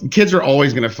 seatbelts, kids are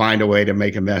always going to find a way to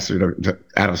make a mess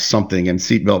out of something, and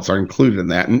seatbelts are included in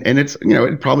that. And it's,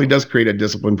 it probably does create a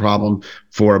discipline problem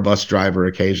for a bus driver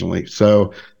occasionally.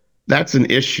 So that's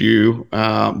an issue.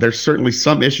 There's certainly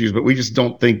some issues, but we just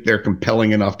don't think they're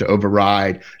compelling enough to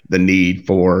override the need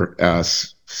for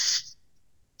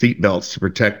seatbelts to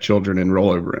protect children in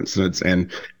rollover incidents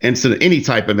and any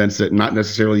type of incident, not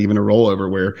necessarily even a rollover,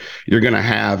 where you're going to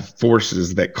have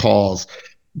forces that cause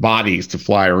bodies to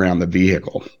fly around the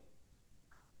vehicle.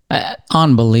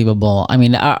 Unbelievable. I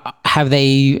mean, have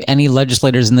any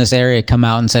legislators in this area come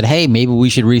out and said, hey, maybe we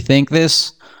should rethink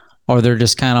this? Or they're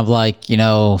just kind of like,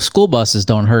 school buses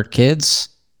don't hurt kids?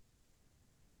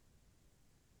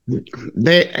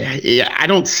 I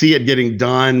don't see it getting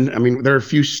done. I mean, there are a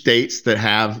few states that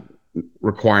have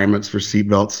requirements for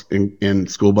seatbelts in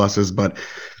school buses, but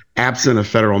absent a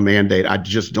federal mandate, I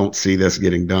just don't see this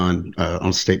getting done on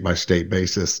a state-by-state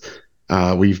basis.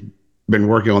 We've been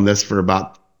working on this for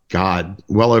about,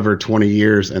 well over 20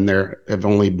 years, and there have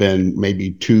only been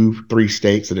maybe 2-3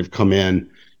 states that have come in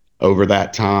over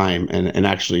that time and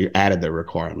actually added their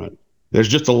requirement. There's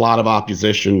just a lot of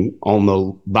opposition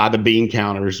by the bean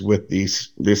counters with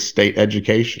this state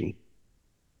education.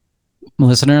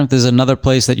 Listener, if there's another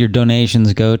place that your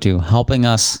donations go to, helping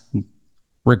us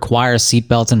require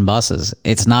seatbelts in buses.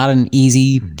 It's not an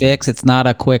easy fix. It's not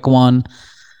a quick one.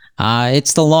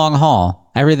 It's the long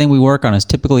haul. Everything we work on is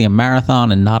typically a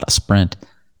marathon and not a sprint,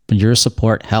 but your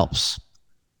support helps.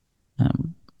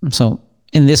 So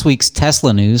in this week's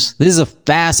Tesla news, this is a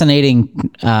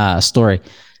fascinating story.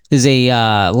 There's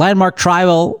a landmark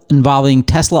trial involving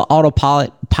Tesla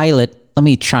Autopilot.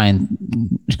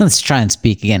 Let's try and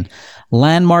speak again.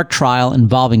 Landmark trial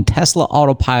involving Tesla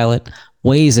Autopilot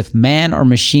weighs if man or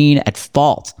machine at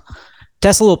fault.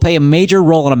 Tesla will play a major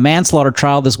role in a manslaughter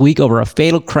trial this week over a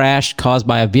fatal crash caused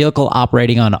by a vehicle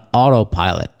operating on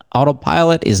autopilot.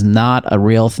 Autopilot is not a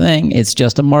real thing. It's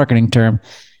just a marketing term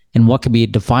in what could be a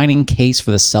defining case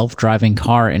for the self-driving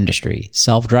car industry.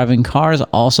 Self-driving cars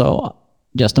also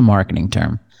just a marketing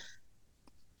term.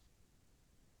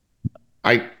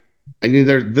 I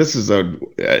mean, this is an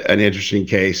interesting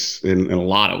case in a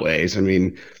lot of ways. I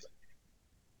mean,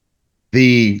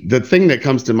 the thing that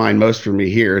comes to mind most for me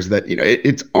here is that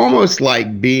it's almost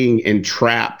like being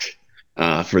entrapped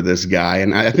for this guy,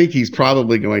 and I think he's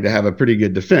probably going to have a pretty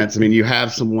good defense. I mean, you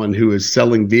have someone who is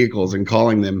selling vehicles and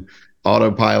calling them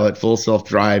autopilot, full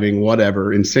self-driving,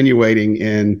 whatever, insinuating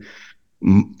in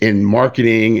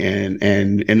marketing and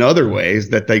in other ways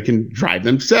that they can drive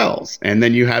themselves. And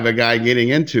then you have a guy getting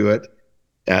into it,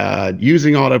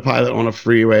 using autopilot on a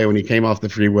freeway. When he came off the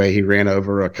freeway, he ran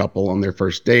over a couple on their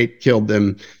first date, killed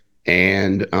them.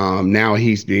 And now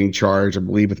he's being charged, I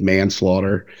believe, with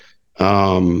manslaughter.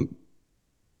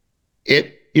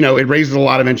 It raises a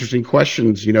lot of interesting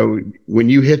questions. When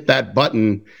you hit that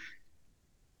button,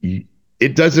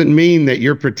 it doesn't mean that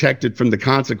you're protected from the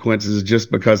consequences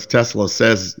just because Tesla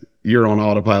says you're on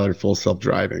autopilot or full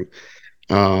self-driving.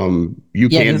 You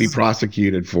can be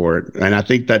prosecuted for it. And I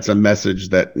think that's a message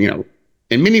that,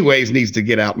 in many ways needs to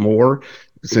get out more,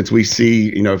 since we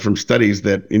see, from studies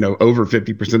that, over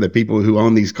 50% of the people who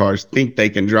own these cars think they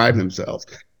can drive themselves.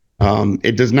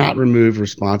 It does not remove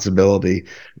responsibility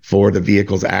for the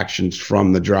vehicle's actions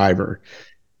from the driver.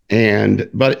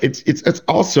 But it's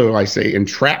also, I say,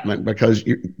 entrapment, because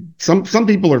some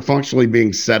people are functionally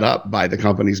being set up by the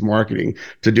company's marketing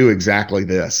to do exactly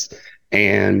this.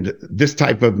 And this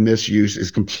type of misuse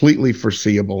is completely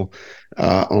foreseeable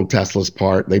on Tesla's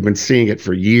part. They've been seeing it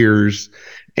for years,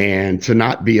 and to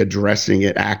not be addressing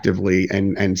it actively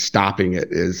and stopping it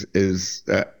is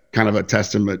kind of a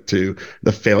testament to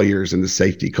the failures in the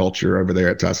safety culture over there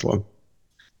at Tesla.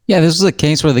 Yeah, this was a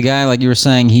case where the guy, like you were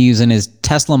saying, he was in his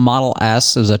Tesla Model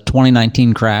S. It was a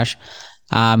 2019 crash.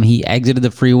 He exited the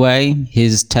freeway.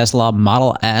 His Tesla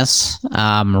Model S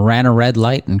ran a red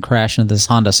light and crashed into this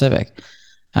Honda Civic.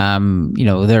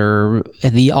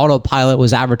 The autopilot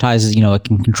was advertised as, it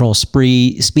can control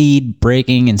speed,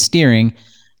 braking, and steering.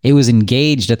 It was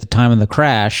engaged at the time of the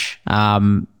crash,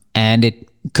 and it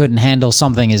couldn't handle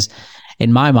something as,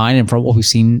 in my mind, and from what we've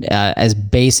seen, as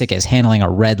basic as handling a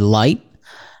red light.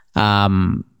 This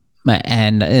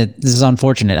is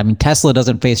unfortunate. I mean, Tesla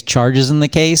doesn't face charges in the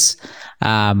case,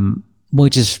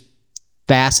 which is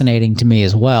fascinating to me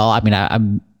as well. I mean,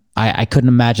 I couldn't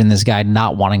imagine this guy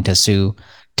not wanting to sue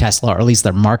Tesla, or at least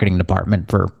their marketing department,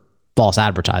 for false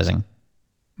advertising.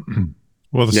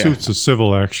 Well, the suit's a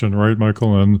civil action, right,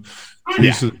 Michael? And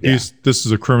this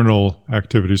is a criminal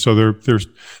activity, so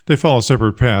they follow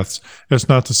separate paths. That's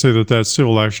not to say that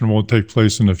civil action won't take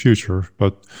place in the future,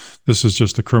 but this is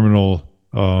just a criminal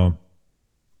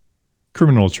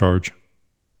charge.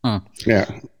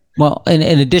 Yeah. Well, in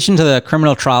addition to the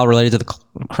criminal trial related to the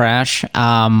crash,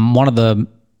 one of the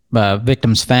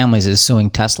victims' families is suing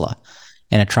Tesla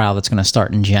in a trial that's going to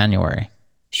start in January.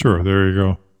 Sure, there you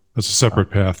go. That's a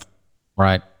separate path.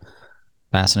 Right.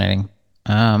 Fascinating.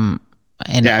 And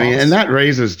that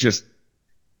raises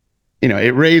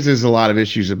it raises a lot of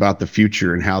issues about the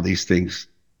future and how these things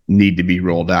need to be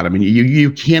rolled out. I mean,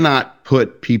 you cannot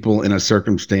put people in a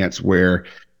circumstance where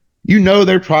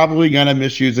they're probably going to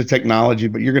misuse the technology,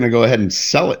 but you're going to go ahead and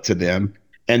sell it to them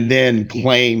and then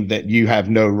claim that you have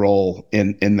no role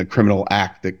in the criminal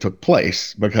act that took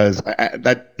place, because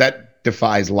that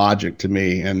defies logic to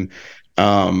me. And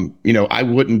I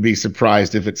wouldn't be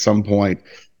surprised if at some point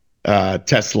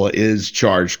Tesla is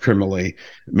charged criminally.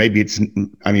 Maybe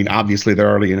obviously they're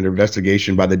already in an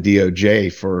investigation by the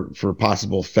DOJ for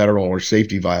possible federal or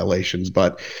safety violations,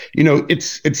 but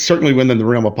it's certainly within the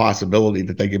realm of possibility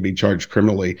that they could be charged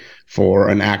criminally for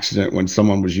an accident when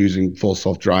someone was using full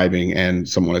self-driving and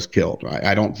someone is killed.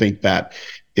 I don't think that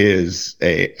is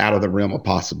out of the realm of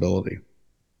possibility.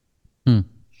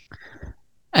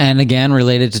 And again,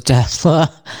 related to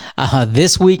Tesla,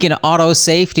 this week in auto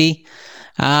safety,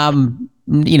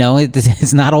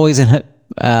 it's not always a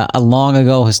long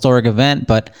ago historic event,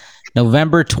 but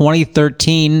November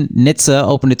 2013, NHTSA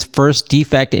opened its first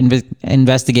defect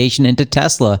investigation into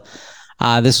Tesla.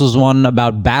 This was one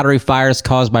about battery fires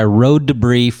caused by road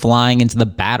debris flying into the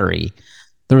battery.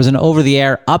 There was an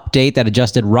over-the-air update that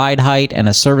adjusted ride height and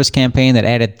a service campaign that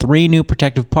added 3 new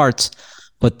protective parts,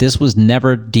 but this was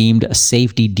never deemed a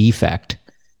safety defect.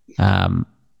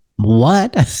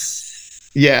 What?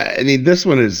 Yeah, I mean, this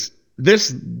one is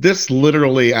this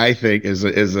literally, I think, is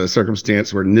a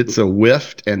circumstance where NHTSA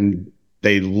whiffed and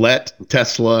they let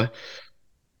Tesla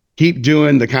keep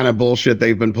doing the kind of bullshit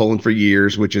they've been pulling for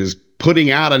years, which is putting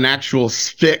out an actual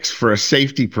fix for a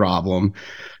safety problem,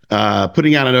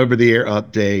 putting out an over-the-air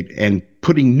update, and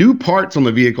putting new parts on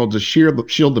the vehicle to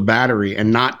shield the battery,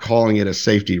 and not calling it a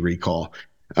safety recall.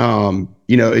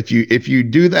 If you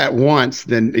do that once,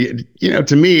 then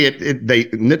to me,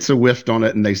 NHTSA whiffed on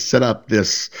it, and they set up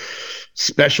this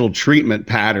special treatment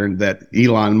pattern that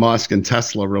Elon Musk and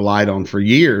Tesla relied on for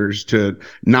years to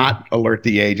not alert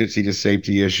the agency to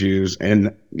safety issues.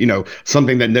 And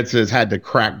something that NHTSA has had to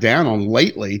crack down on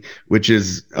lately, which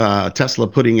is Tesla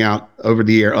putting out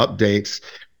over-the-air updates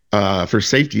for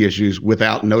safety issues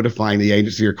without notifying the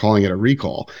agency or calling it a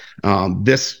recall.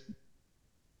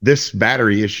 This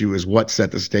battery issue is what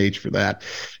set the stage for that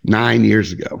 9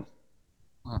 years ago.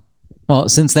 Well,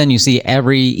 since then, you see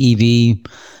every EV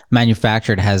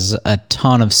manufactured has a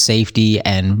ton of safety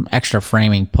and extra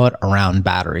framing put around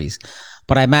batteries.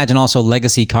 But I imagine also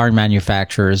legacy car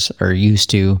manufacturers are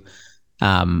used to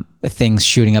things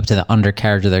shooting up to the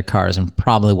undercarriage of their cars and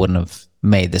probably wouldn't have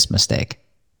made this mistake.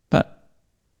 But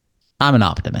I'm an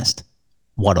optimist.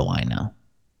 What do I know?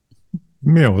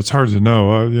 It's hard to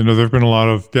know. There have been a lot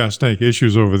of gas tank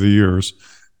issues over the years.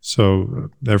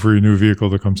 So every new vehicle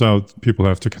that comes out, people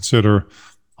have to consider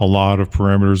a lot of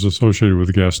parameters associated with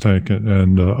the gas tank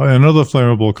and other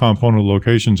flammable component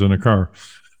locations in a car.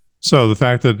 So the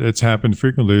fact that it's happened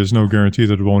frequently is no guarantee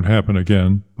that it won't happen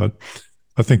again. But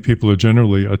I think people are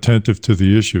generally attentive to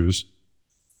the issues.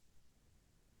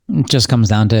 It just comes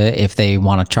down to if they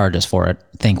want to charge us for it.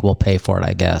 Think we'll pay for it,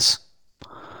 I guess.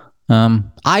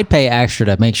 I'd pay extra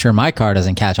to make sure my car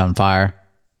doesn't catch on fire.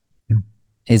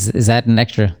 Is that an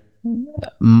extra?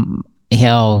 We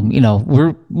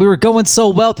were going so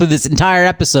well through this entire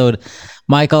episode,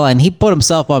 Michael, and he put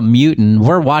himself on mute, and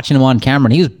we're watching him on camera,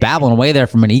 and he was babbling away there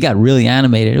for a minute. He got really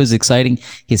animated. It was exciting.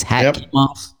 His hat came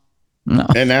off. No.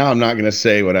 And now I'm not going to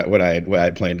say what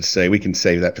I planned to say. We can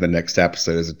save that for the next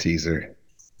episode as a teaser.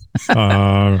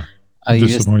 You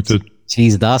just Disappointed.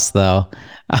 teased us though.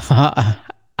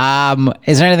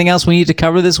 Is there anything else we need to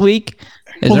cover this week?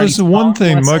 Well, there there's any one song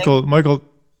you thing, wanna sing? Michael.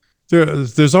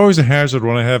 There's always a hazard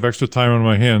when I have extra time on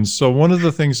my hands. So one of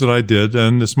the things that I did,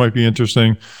 and this might be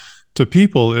interesting to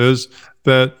people, is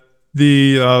that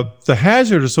the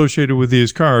hazard associated with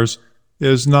these cars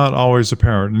is not always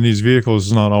apparent, and these vehicles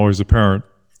is not always apparent.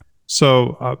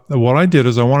 So what I did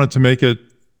is I wanted to make it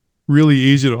really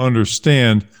easy to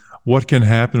understand what can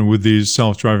happen with these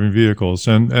self-driving vehicles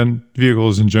and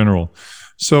vehicles in general.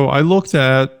 So I looked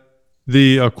at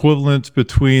the equivalent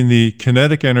between the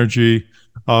kinetic energy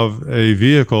of a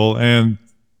vehicle and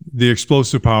the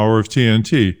explosive power of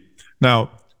TNT. Now,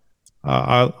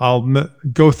 I'll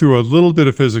go through a little bit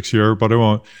of physics here, but I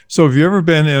won't. So have you ever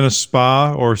been in a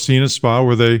spa or seen a spa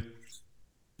where they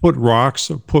put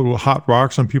hot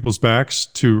rocks on people's backs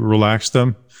to relax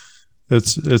them?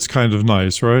 It's kind of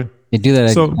nice, right? You do that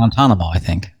at So- Guantanamo, I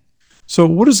think. So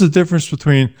what is the difference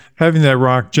between having that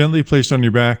rock gently placed on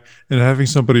your back and having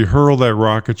somebody hurl that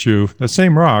rock at you, that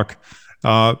same rock,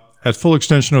 at full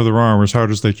extension of their arm as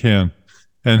hard as they can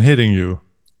and hitting you?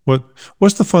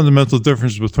 What's the fundamental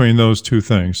difference between those two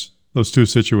things, those two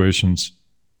situations,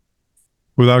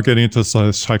 without getting into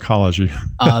psychology?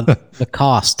 The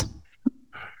cost.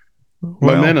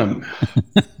 Well,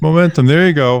 momentum. There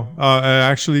you go.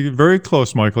 Actually, very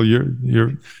close, Michael. Your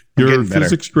getting better.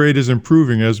 physics grade is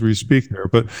improving as we speak there,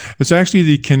 but it's actually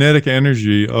the kinetic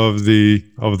energy of the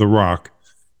rock,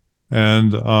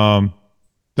 and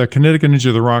that kinetic energy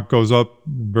of the rock goes up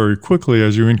very quickly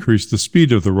as you increase the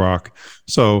speed of the rock.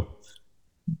 So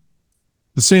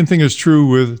the same thing is true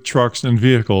with trucks and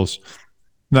vehicles.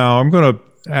 Now, I'm going to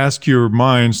ask your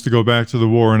minds to go back to the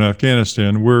war in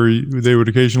Afghanistan, where they would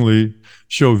occasionally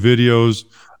show videos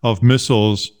of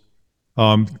missiles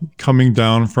coming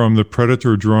down from the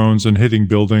Predator drones and hitting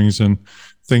buildings, and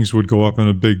things would go up in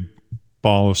a big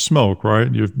ball of smoke, right?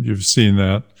 You've seen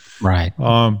that. Right.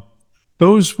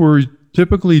 Those were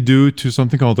typically due to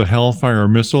something called the Hellfire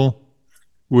missile,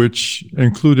 which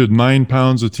included 9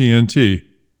 pounds of TNT.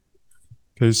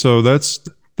 Okay, so that's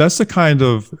the kind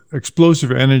of explosive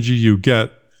energy you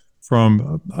get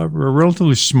from a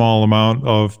relatively small amount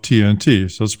of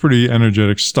TNT. So it's pretty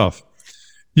energetic stuff.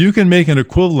 You can make an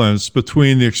equivalence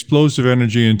between the explosive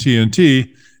energy in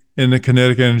TNT and the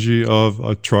kinetic energy of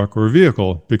a truck or a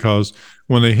vehicle, because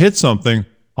when they hit something,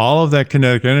 all of that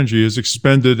kinetic energy is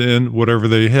expended in whatever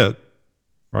they hit,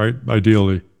 right?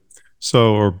 Ideally.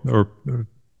 So, or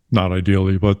not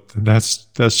ideally, but that's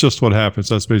just what happens.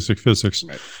 That's basic physics.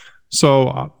 Right.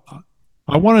 So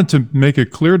I wanted to make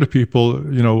it clear to people,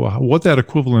 what that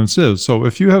equivalence is. So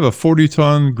if you have a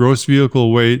 40-ton gross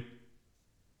vehicle weight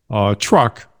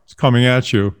truck coming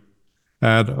at you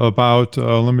at about,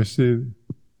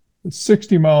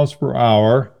 60 miles per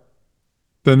hour,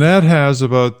 then that has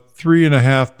about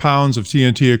 3.5 pounds of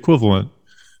TNT equivalent.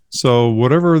 So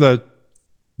whatever that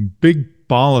big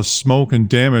ball of smoke and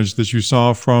damage that you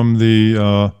saw from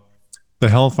the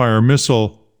Hellfire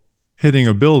missile hitting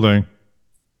a building,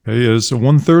 okay, is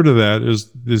 1/3 of that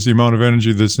is the amount of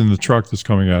energy that's in the truck that's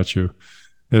coming at you.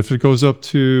 If it goes up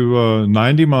to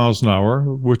 90 miles an hour,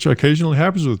 which occasionally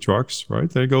happens with trucks, right?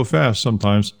 They go fast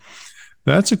sometimes.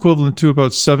 That's equivalent to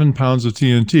about 7 pounds of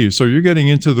TNT. So you're getting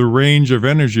into the range of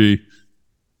energy,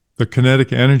 the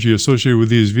kinetic energy associated with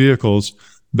these vehicles,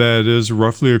 that is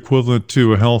roughly equivalent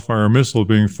to a Hellfire missile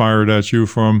being fired at you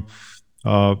from,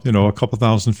 a couple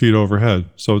thousand feet overhead.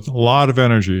 So it's a lot of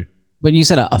energy. But you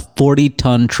said a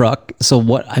 40-ton truck. So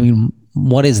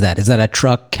what is that? Is that a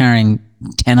truck carrying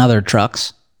 10 other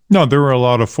trucks? No, there were a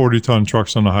lot of 40-ton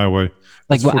trucks on the highway.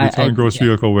 Like 40-ton gross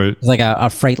vehicle weight. It's like a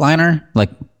Freightliner?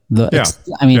 Like Yeah.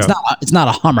 It's not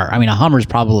a Hummer. I mean, a Hummer's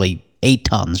probably 8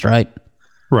 tons, right?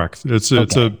 Correct. It's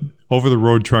a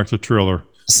over-the-road tractor trailer.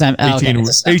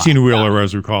 18-wheeler,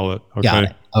 as we call it. Okay. Got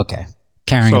it. Okay.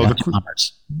 Carrying So a bunch of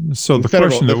Hummers. So the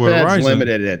question that would Fed's arise,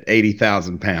 limited at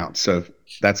 80,000 pounds, so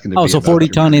that's going to be. Oh, so about 40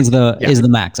 your ton is maximum. is the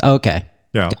max. Okay.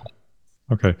 yeah,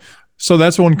 okay. So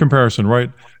that's one comparison,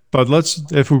 right? But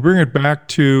if we bring it back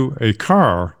to a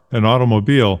car, an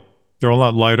automobile, they're a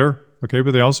lot lighter, okay,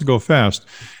 but they also go fast.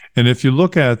 And if you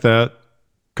look at that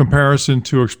comparison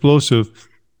to explosive,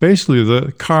 basically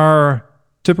the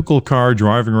typical car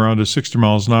driving around at 60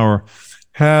 miles an hour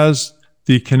has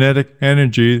the kinetic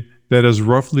energy that is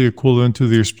roughly equivalent to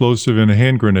the explosive in a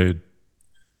hand grenade.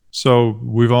 So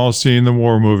we've all seen the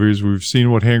war movies. We've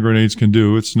seen what hand grenades can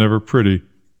do. It's never pretty.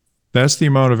 That's the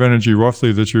amount of energy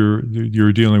roughly that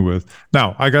you're dealing with.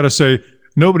 Now, I got to say,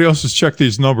 nobody else has checked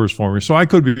these numbers for me, so I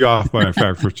could be off by a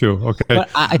factor of 2. Okay. But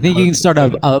I think you can start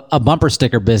a bumper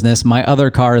sticker business. My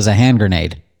other car is a hand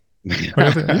grenade.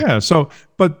 Yeah. So,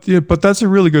 but that's a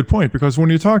really good point, because when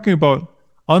you're talking about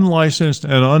unlicensed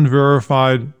and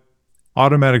unverified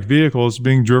automatic vehicles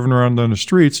being driven around on the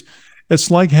streets,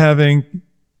 it's like having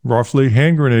roughly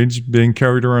hand grenades being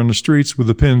carried around the streets with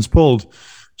the pins pulled,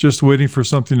 just waiting for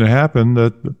something to happen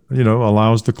that,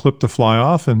 allows the clip to fly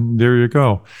off, and there you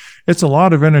go. It's a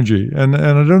lot of energy. And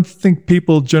I don't think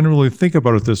people generally think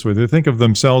about it this way. They think of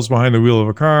themselves behind the wheel of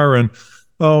a car and,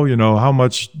 how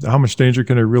much danger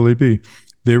can it really be?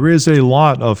 There is a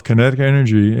lot of kinetic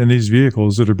energy in these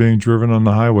vehicles that are being driven on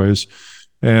the highways,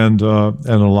 and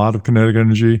a lot of kinetic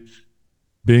energy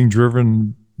being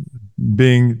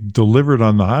delivered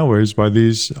on the highways by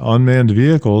these unmanned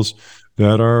vehicles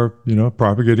that are,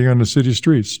 propagating on the city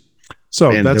streets.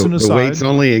 So that's an aside. The weight's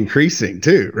only increasing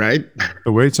too, right?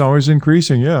 The weight's always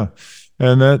increasing, yeah.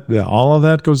 And all of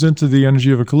that goes into the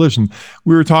energy of a collision.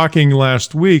 We were talking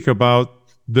last week about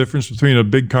the difference between a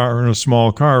big car and a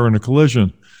small car in a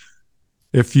collision.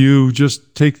 If you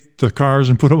just take the cars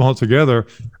and put them all together,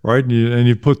 right, and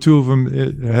you put two of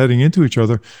them heading into each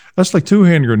other, that's like 2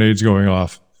 hand grenades going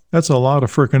off. That's a lot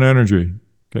of freaking energy.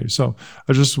 Okay, so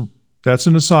that's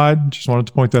an aside. Just wanted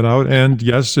to point that out. And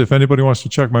yes, if anybody wants to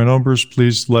check my numbers,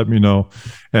 please let me know.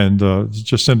 And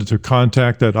just send it to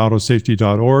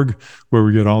contact@autosafety.org, where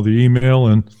we get all the email,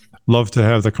 and love to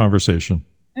have the conversation.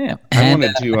 Yeah. I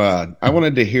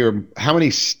wanted to hear how many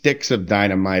sticks of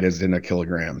dynamite is in a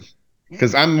kilogram.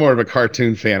 Because I'm more of a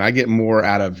cartoon fan. I get more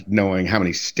out of knowing how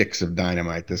many sticks of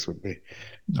dynamite this would be.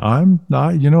 I'm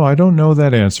not, I don't know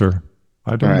that answer.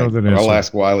 I don't know that answer. I'll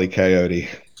ask Wile E. Coyote.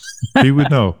 He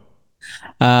would know.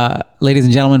 Ladies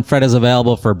and gentlemen, Fred is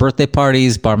available for birthday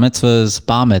parties, bar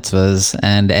mitzvahs,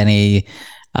 and any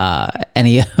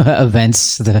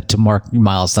events to mark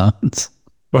milestones.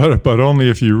 But only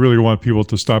if you really want people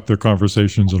to stop their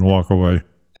conversations and walk away.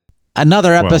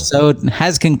 Another episode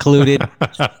has concluded.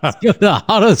 Go to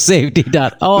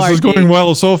autosafety.org. This is going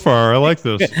well so far. I like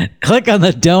this. Click on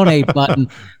the donate button.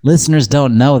 Listeners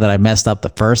don't know that I messed up the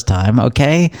first time,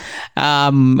 okay?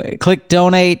 Click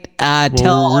donate.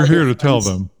 We're here to tell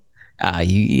them.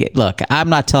 Look, I'm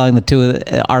not telling the two of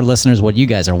our listeners what you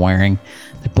guys are wearing.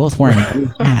 They're both wearing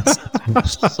blue hats.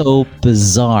 So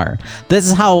bizarre. This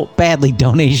is how badly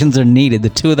donations are needed. The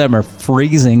two of them are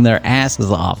freezing their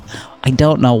asses off. I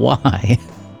don't know why.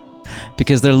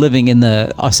 Because they're living in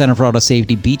the Center for Auto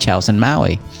Safety beach house in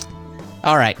Maui.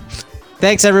 All right.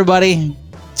 Thanks, everybody.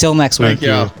 Till next week. Thank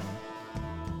you.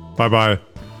 Bye-bye.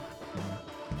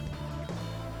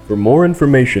 For more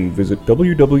information, visit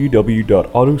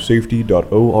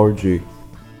www.autosafety.org.